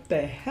like, what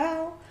the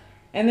hell?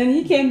 And then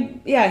he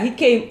came,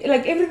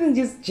 like everything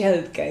just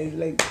gelled, guys.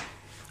 Like,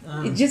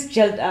 it just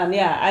gelled on.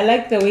 Yeah, I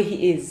like the way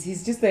he is.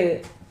 He's just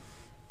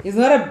he's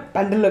not a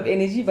bundle of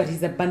energy, but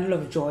he's a bundle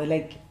of joy.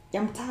 Like,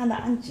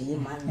 Yamtana Anji,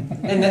 man.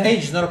 And the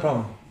age is not a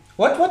problem.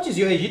 What is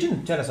your age? You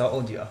didn't tell us how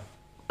old you are.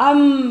 I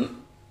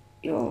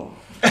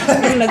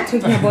don't like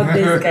talking about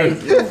this,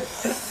 guys.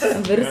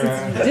 I'm very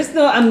sensitive. Just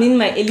know I'm in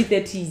my early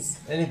 30s.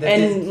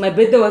 And my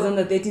birthday was on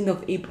the 13th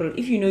of April.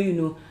 If you know, you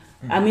know.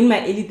 I'm in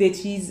my early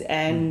 30s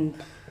and...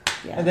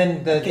 Yeah. And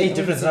then the age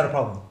difference is not a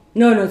problem?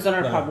 No, it's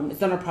not a problem.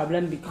 It's not a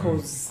problem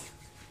because...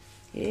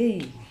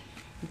 Hey,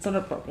 it's not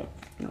a problem.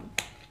 No.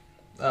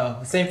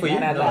 Same for you?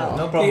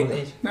 No problem with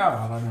age? No.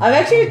 I've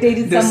actually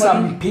dated There's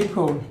somebody... some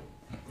people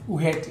who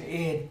had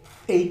a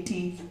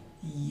 80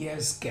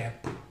 years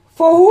gap.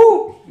 For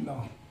who?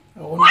 No.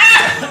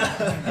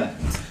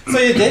 So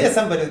you dated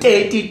somebody...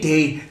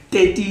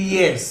 30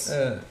 years.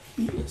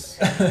 Yes.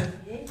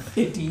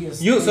 30 years.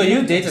 So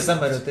you dated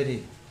somebody at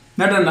 30?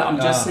 No, I'm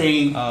just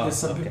saying there's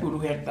some people who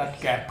had that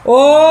gap.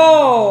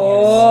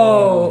 Oh.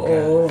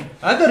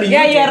 I thought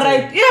Yeah, you're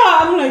right. Yeah,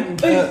 I'm like,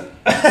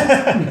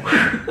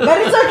 but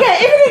it's okay.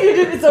 Even if you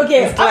did, it's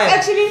okay. I'm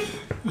actually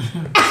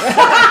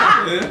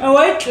a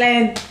white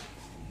client.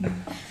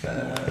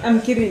 I'm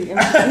kidding.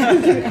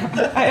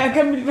 I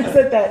can't believe I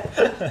said that.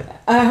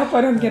 I hope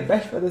I don't get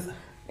bashed for this.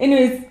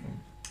 Anyways,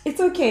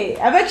 it's okay.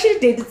 I've actually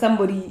dated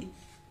somebody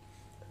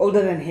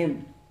older than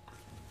him.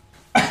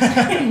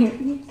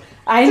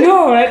 I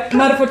know, right?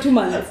 Not for 2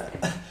 months.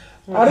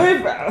 I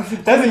don't know.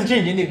 It doesn't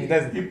change anything,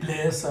 does it?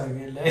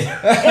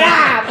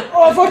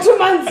 Yeah, for 2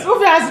 months.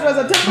 Obviously, it was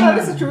a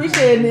temporary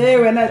situation.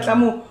 When I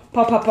come,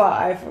 papa,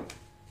 I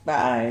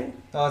bye.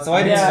 Oh, so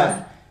why didn't it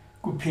last?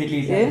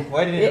 Yeah.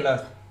 Why didn't it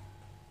last?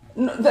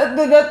 No,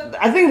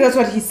 I think that's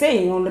what he's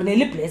saying.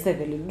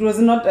 It was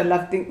not a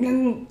love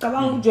thing.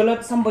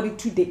 Somebody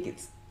 2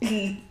 decades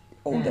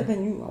older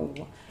than you.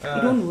 It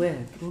don't work.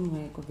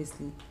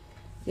 Obviously.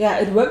 Yeah,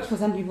 it worked for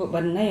some people,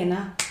 but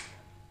now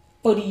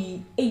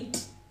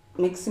 48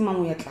 maximum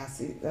we are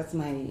classy. That's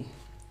my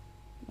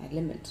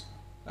limit.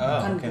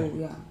 I can't go.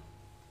 Yeah.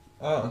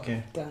 Oh,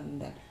 okay. Done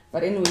that.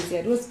 But anyways, yeah,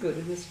 it was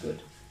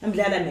good. I'm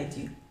glad I met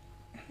you.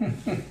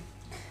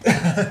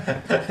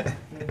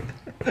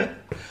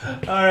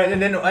 All right,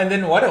 and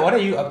then what are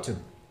you up to?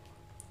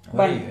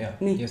 What are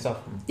you,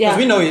 yourself? Because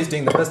we know he's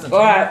doing the business. All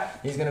right.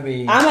 He's gonna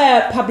be. I'm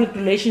a public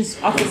relations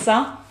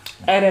officer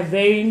at a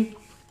very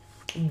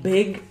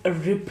big,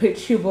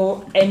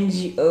 reputable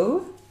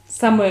NGO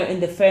somewhere in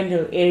the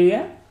Ferndale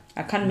area.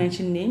 I can't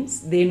mention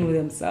names. They know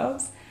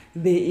themselves.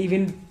 They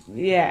even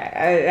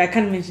I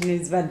can't mention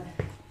names, but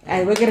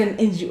I work at an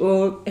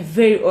NGO, a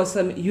very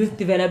awesome youth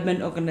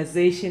development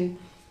organization.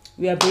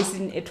 We are based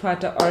in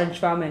Etwata, Orange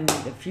Farm, and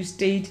the Free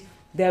State.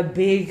 They're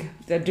big.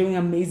 They're doing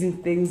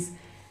amazing things.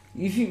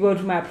 If you go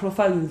to my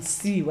profile, you'll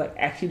see what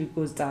actually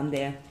goes down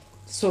there.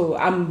 So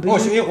I'm.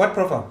 What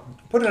profile?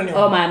 Put it on your.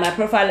 Oh, my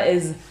profile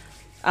is.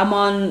 I'm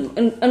on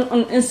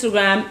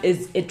Instagram.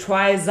 Is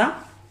Etwiza,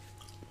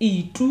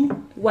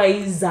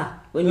 Ituwiza.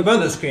 We're on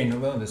the screen.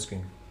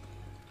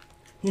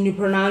 When you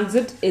pronounce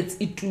it, it's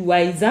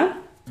Ituwiza.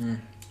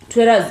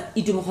 Twitter is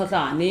Boity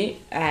Mogotlane,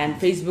 and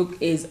Facebook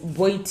is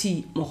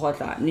Boity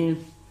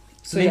Mogotlane.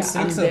 So links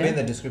will be in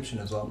the description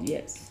as well.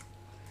 Yes.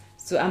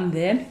 So I'm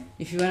there.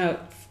 If you want to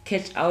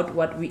catch out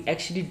what we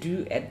actually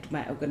do at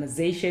my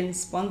organization,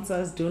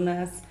 sponsors,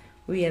 donors,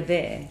 we are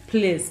there.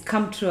 Please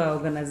come to our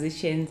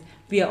organizations.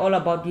 We are all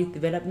about youth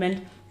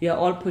development. We are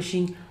all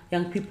pushing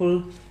young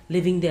people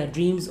living their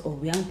dreams or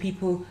young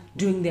people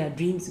doing their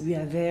dreams. We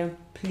are there.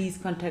 Please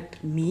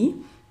contact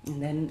me,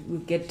 and then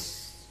we'll get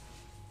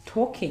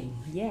talking.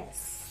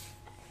 Yes.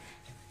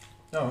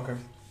 Oh, okay.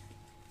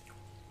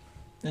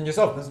 And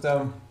yourself,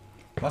 Mr.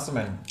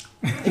 Masterman.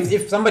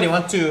 if somebody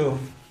wants to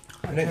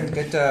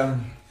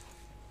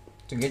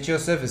get your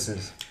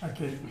services.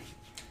 Okay.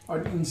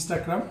 On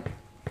Instagram,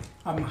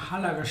 I'm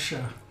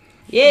Halagasha.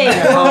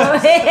 Yeah.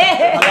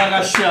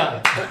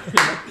 Halagasha.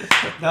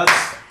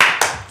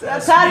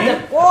 That's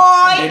the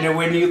boy. And then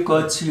when you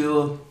go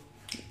to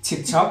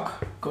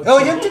TikTok. You're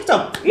on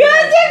TikTok. You're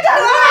on TikTok.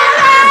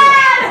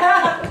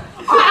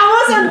 I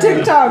was on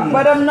TikTok,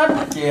 but I'm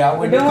not. Yeah,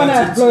 when I don't want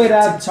to blow it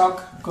up.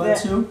 TikTok, go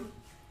to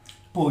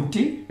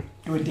Boity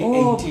 2018.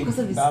 Oh, because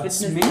of his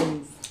That's me.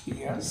 things.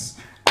 Yes.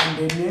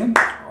 And then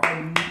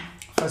on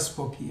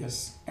Facebook,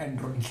 yes, and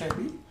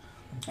Ntlebi.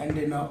 And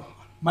then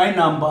my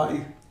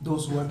number,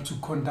 those who want to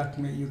contact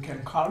me, you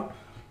can call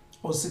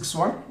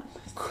 061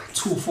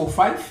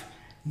 245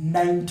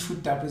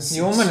 9266.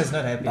 Your woman is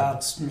not happy.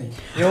 That's me.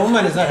 Your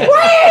woman is not happy.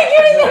 Why are you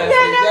giving him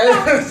that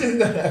number? She's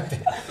not happy.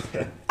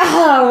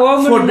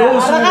 For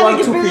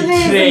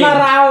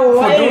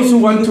those who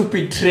want to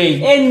betray,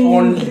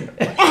 only.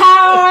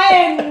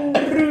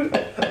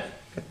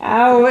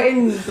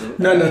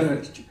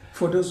 No.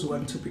 For those who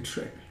want to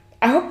betray.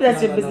 I hope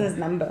that's your business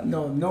number.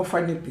 No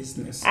funny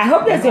business. I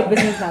hope that's your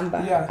business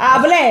number. Yeah.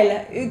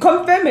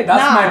 Confirm it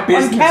That's now. my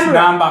business on camera.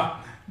 number.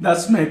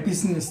 That's my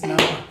business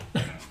number.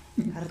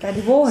 I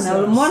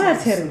will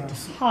monitor it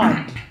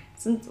hard.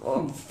 Since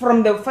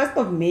from the 1st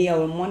of May, I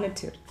will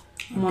monitor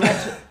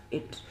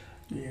it.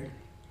 Yeah.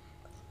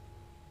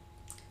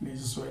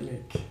 This is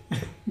like.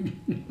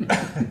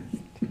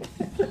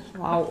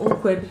 Wow,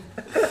 awkward.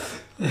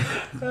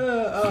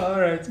 All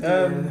right.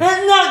 No,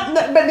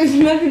 but it's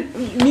not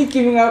me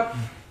giving up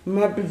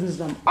my business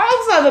number. I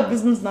also have a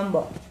business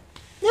number.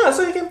 Yeah,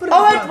 so you can put it.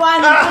 Oh, wait,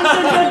 one.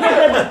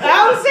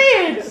 I'll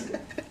say it.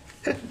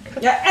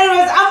 Yeah.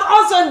 Anyways, I'm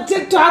also on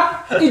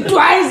TikTok.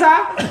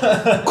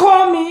 Itwiza.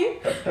 Call me.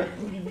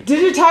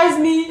 Digitize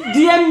me.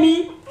 DM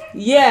me.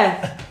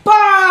 Yeah.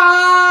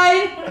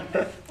 Bye.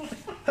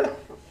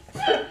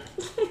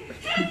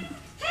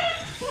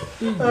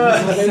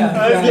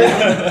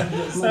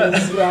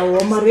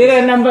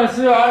 Number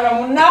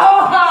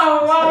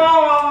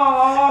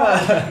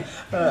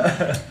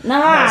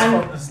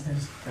no.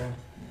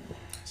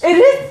 It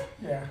is?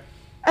 Yeah.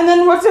 And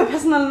then what's your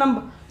personal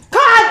number?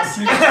 Cut!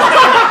 Okay,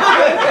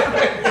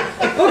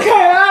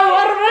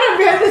 what am I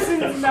behind the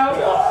scenes now.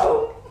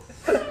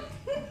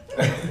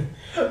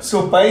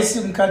 So buy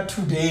SIM card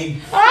today.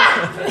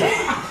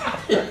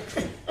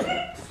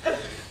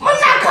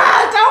 What's that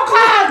card?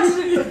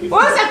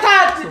 What's that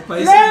card? So buy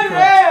SIM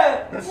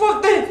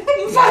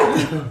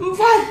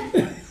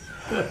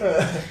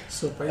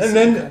So buy And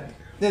SIM card.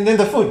 then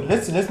the food.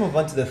 Let's move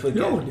on to the food.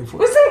 No, guys. the food.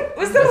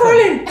 We're still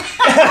rolling.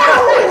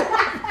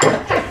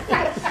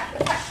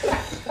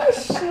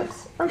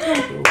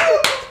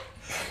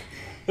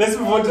 Let's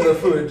move on to the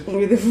food.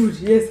 With the food,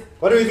 yes.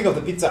 What do you think of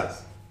the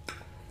pizzas?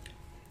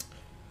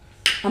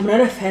 I'm not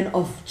a fan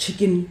of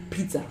chicken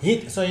pizza.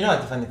 So you know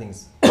what the funny thing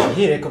is?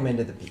 He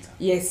recommended the pizza.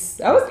 Yes,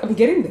 I'm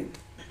getting there.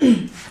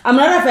 I'm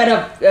not a fan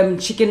of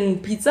chicken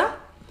pizza,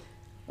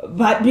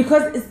 but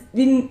because it's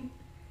been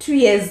 2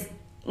 years,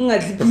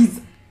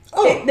 pizza.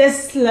 Oh. They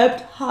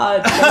slept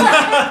hard.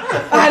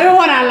 I don't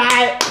want to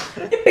lie.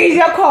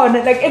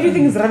 Like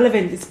everything is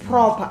relevant, it's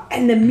proper,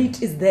 and the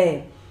meat is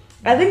there.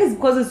 I think it's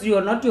because it's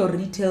not your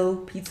retail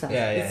pizza.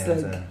 It's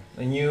like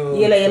a new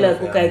yellow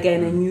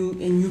again, a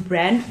new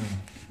brand.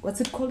 What's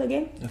it called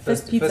again?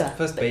 First Pizza.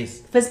 First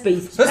Base. First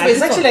Base. First Base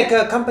is actually like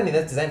a company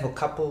that's designed for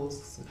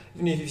couples.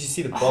 Even if you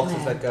see the box,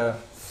 it's like a.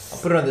 I'll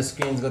put it on the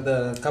screen. It's got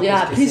the couples.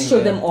 Yeah, please show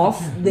them off.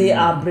 They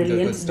are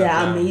brilliant. Stuff, they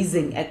are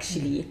amazing,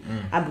 actually.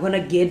 I'm gonna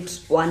get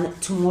one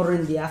tomorrow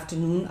in the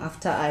afternoon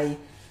after I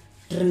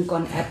drink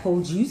on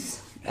apple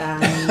juice.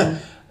 Yeah,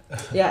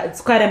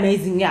 it's quite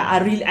amazing. Yeah, I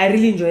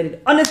really enjoyed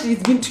it. Honestly,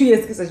 it's been 2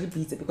 years since I did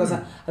pizza because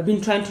I've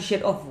been trying to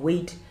shed off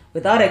weight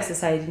without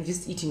exercising,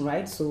 just eating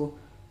right. So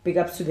big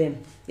ups to them.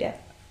 Yeah.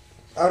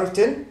 Out of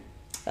 10?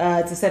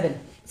 It's a 7.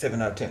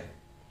 7 out of 10.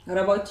 What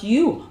about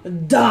you,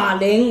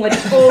 darling? What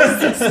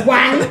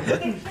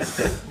 061?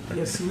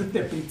 Yes, with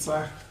the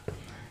pizza.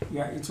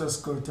 Yeah, it was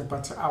good,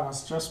 but I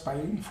was just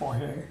buying for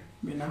her,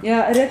 you know.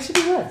 Yeah, it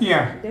actually was.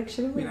 Yeah. It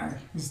actually was. You know,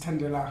 Miss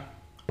Ntlebi,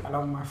 I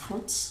love my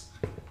fruits.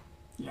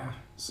 Yeah.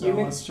 So You I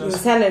mean was your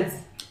just salads?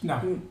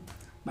 no.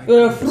 My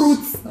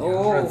Fruits. Yeah,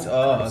 Oh. Fruits.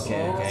 Oh, So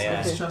okay, I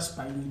yeah. was just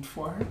buying it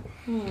for her.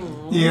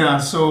 Yeah,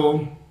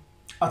 so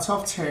out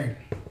of 10,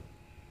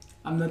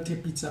 I'm not a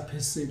pizza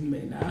person,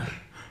 man.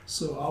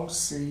 So I'll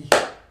say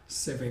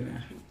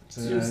 7.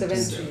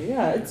 7.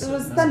 Yeah, it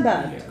was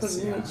standard. Yes,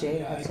 Because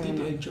yeah, I did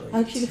enjoy it. I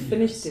actually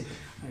finished it.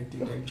 I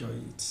did enjoy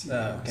it.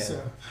 Okay.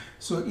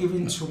 So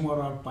even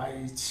tomorrow I'll buy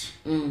it.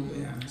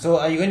 Yeah. So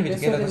are you going to be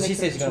Let's together? have Because the she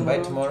said next she's going to buy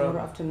tomorrow.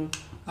 afternoon.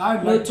 I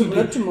No, like today.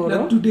 not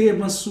tomorrow. Like today,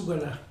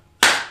 Masugala.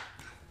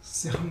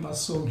 Sehamba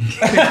song.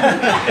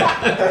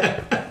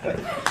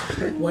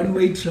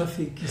 One-way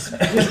traffic is.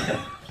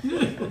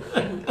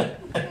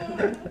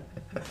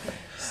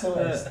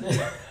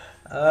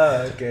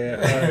 Oh, okay.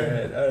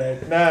 All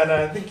right. No,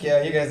 I think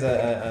you guys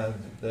are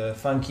the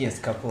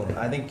funkiest couple.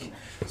 I think.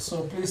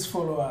 So please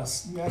follow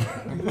us.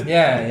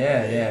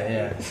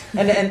 Yeah.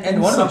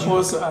 And one of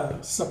you.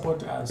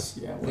 Support us.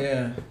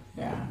 Yeah.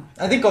 Yeah.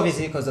 I think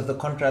obviously because of the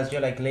contrast,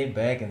 you're like laid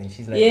back, and then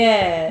she's like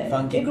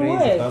funky, it crazy,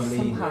 works bubbly.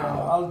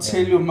 somehow. I'll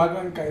tell you,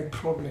 Magankai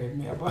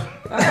problem. Yeah, but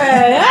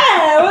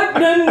What?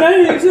 No,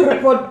 you to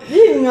report.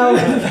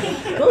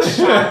 Go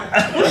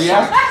shy.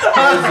 yeah, I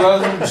was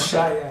also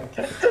shy.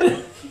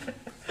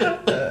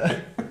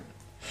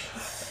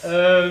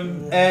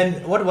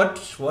 And what would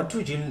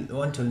you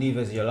want to leave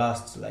as your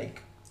last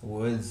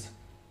words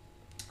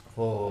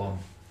for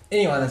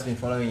anyone that's been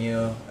following you?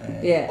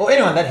 Or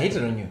anyone that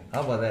hated on you.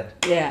 How about that?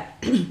 Yeah.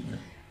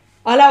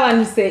 All I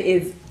want to say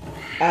is,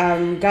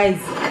 guys,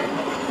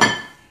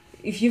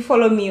 if you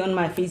follow me on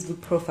my Facebook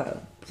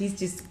profile, please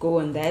just go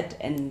on that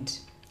and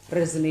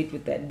resonate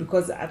with that,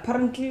 because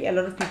apparently a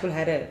lot of people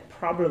had a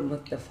problem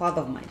with the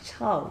father of my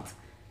child,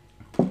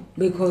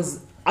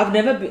 because I've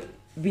never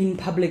been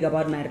public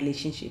about my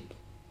relationship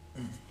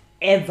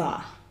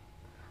ever.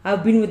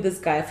 I've been with this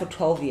guy for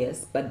 12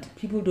 years, but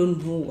people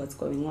don't know what's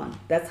going on.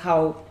 That's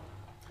how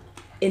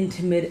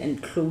intimate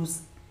and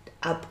close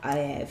up I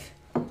have.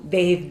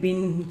 They've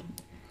been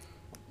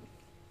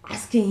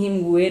asking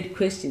him weird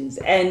questions,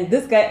 and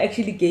this guy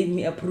actually gave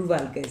me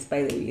approval, guys,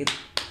 by the way.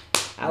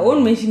 I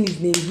won't mention his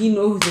name, he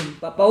knows him.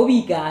 Papa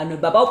Obiga,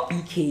 Baba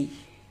PK.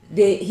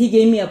 He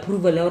gave me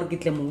approval. We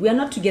are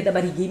not together,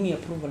 but he gave me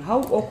approval.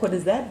 How awkward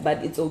is that?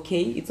 But it's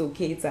okay, it's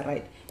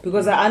alright.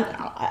 Because I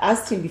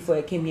asked him before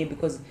I came here,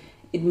 because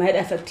it might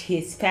affect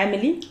his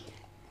family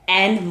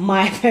and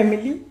my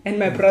family and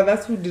my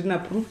brothers who didn't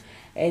approve,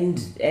 and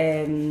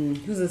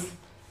who's this?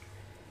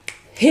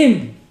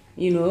 Him,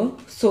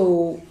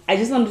 So I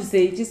just want to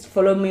say, just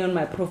follow me on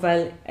my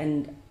profile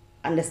and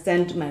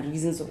understand my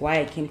reasons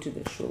why I came to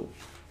the show.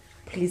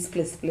 Please.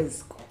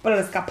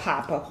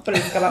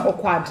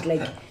 Awkward.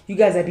 Like, you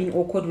guys are being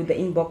awkward with the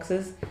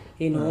inboxes,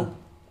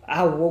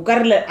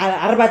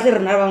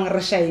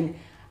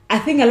 I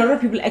think a lot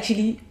of people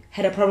actually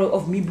had a problem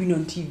of me being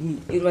on TV.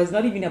 It was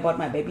not even about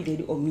my baby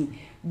daddy or me.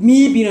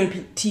 Me being on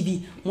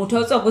TV.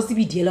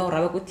 Zebediela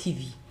or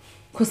TV.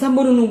 Because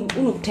somebody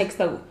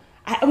text.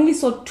 I only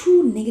saw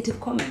 2 negative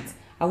comments.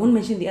 I won't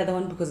mention the other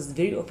one because it's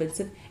very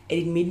offensive and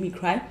it made me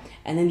cry.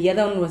 And then the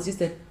other one was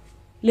just a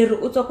little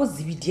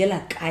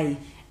Zebediela guy.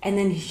 And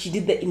then she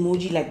did the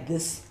emoji like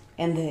this.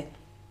 and the,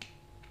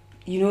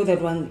 you know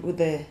that one with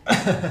the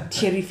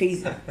cherry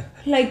face,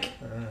 like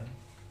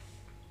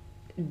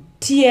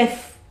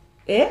TF,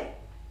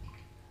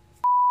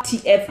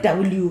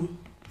 TFW,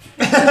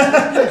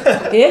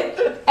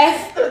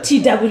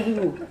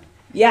 FTW.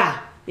 Yeah,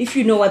 if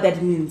you know what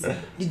that means.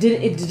 It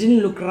didn't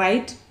look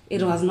right.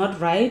 It was not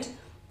right,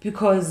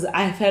 because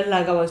I felt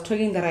like I was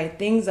talking the right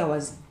things. I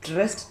was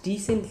dressed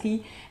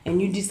decently,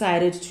 and you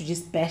decided to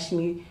just bash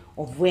me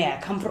of where I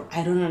come from.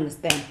 I don't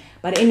understand.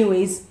 But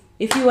anyways,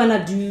 if you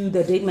wanna do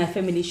the Date My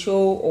Family show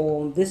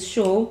or this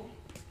show,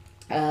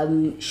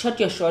 shot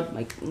your shot,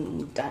 like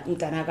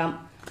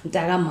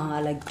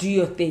like do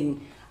your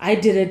thing. I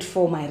did it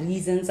for my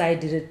reasons. I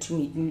did it to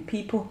meet new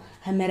people.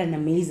 I met an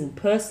amazing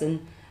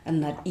person on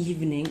that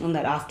evening, on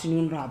that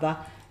afternoon rather.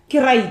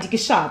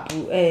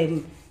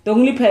 The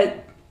only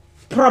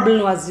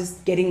problem was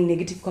just getting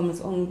negative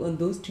comments on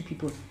those two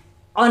people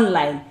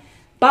online.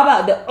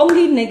 Baba, the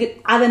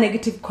only other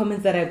negative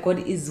comments that I got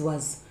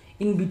was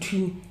in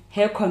between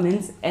her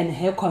comments and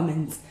her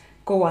comments.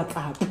 Go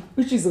WhatsApp,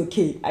 which is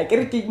okay. I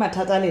can take my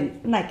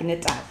tatalin,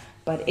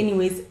 but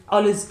anyways,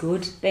 all is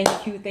good.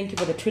 Thank you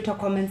for the Twitter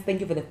comments.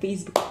 Thank you for the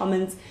Facebook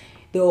comments,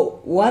 the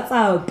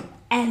WhatsApp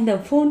and the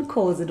phone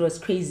calls. It was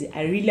crazy.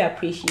 I really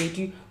appreciate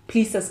you.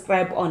 Please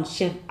subscribe on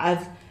Chef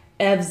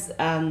Irv's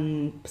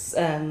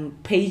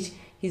page.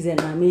 He's an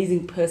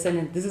amazing person,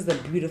 and this is a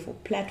beautiful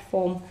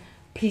platform.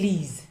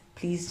 Please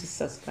just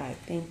subscribe.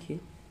 Thank you.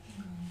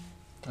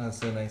 That's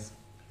so nice.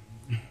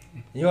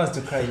 He wants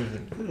to cry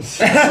even.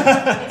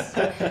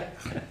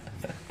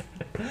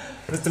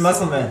 Mr.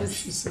 Muscleman.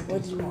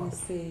 What do you want to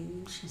say?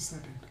 She said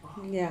it.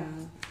 Oh. Yeah.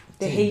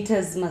 The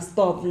haters must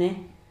stop, ne?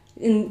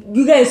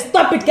 You guys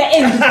stop it, get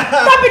angry.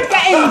 Stop it,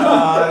 get angry.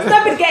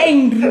 Stop it, get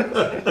angry.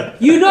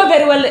 You know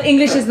very well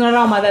English is not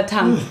our mother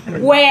tongue.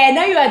 Where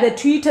now you are the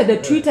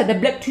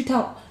black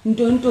Twitter.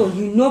 Don't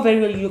you know very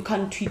well you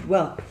can't tweet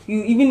well.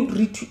 You even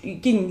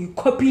retweet, you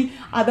copy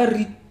other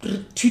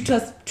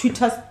tweeters,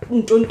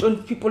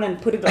 people and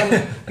put it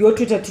on your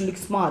Twitter to look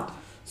smart.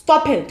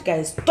 Stop it,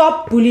 guys.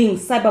 Stop bullying,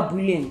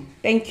 cyberbullying.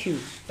 Thank you.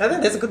 I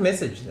think that's a good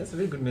message. That's a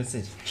very good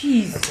message.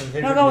 Jeez.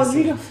 Like I was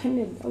really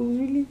offended. I was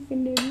really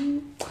offended.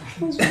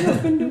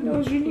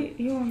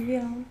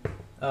 Yeah.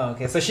 Oh,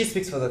 okay. So she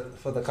speaks for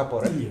the couple,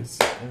 right? Yes.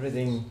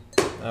 Everything.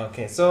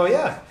 Okay. So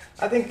yeah,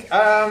 I think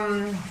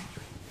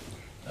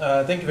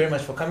thank you very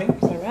much for coming.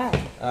 It's a wrap.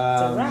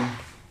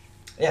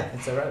 Yeah,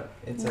 it's a wrap.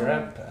 It's a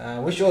wrap.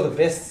 Wish you all the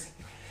best.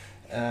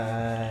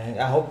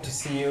 I hope to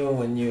see you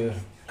when you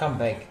come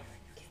back.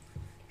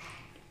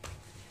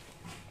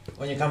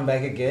 When you come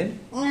back again.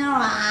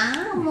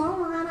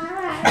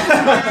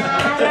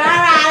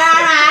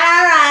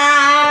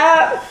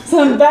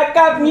 Some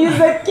backup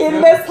music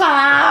in this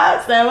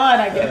house. I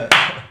wanna get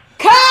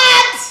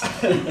cut.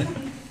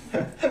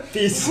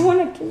 Peace. I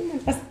wanna kill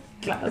my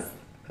class.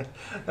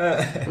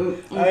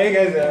 Alright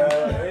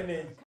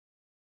guys,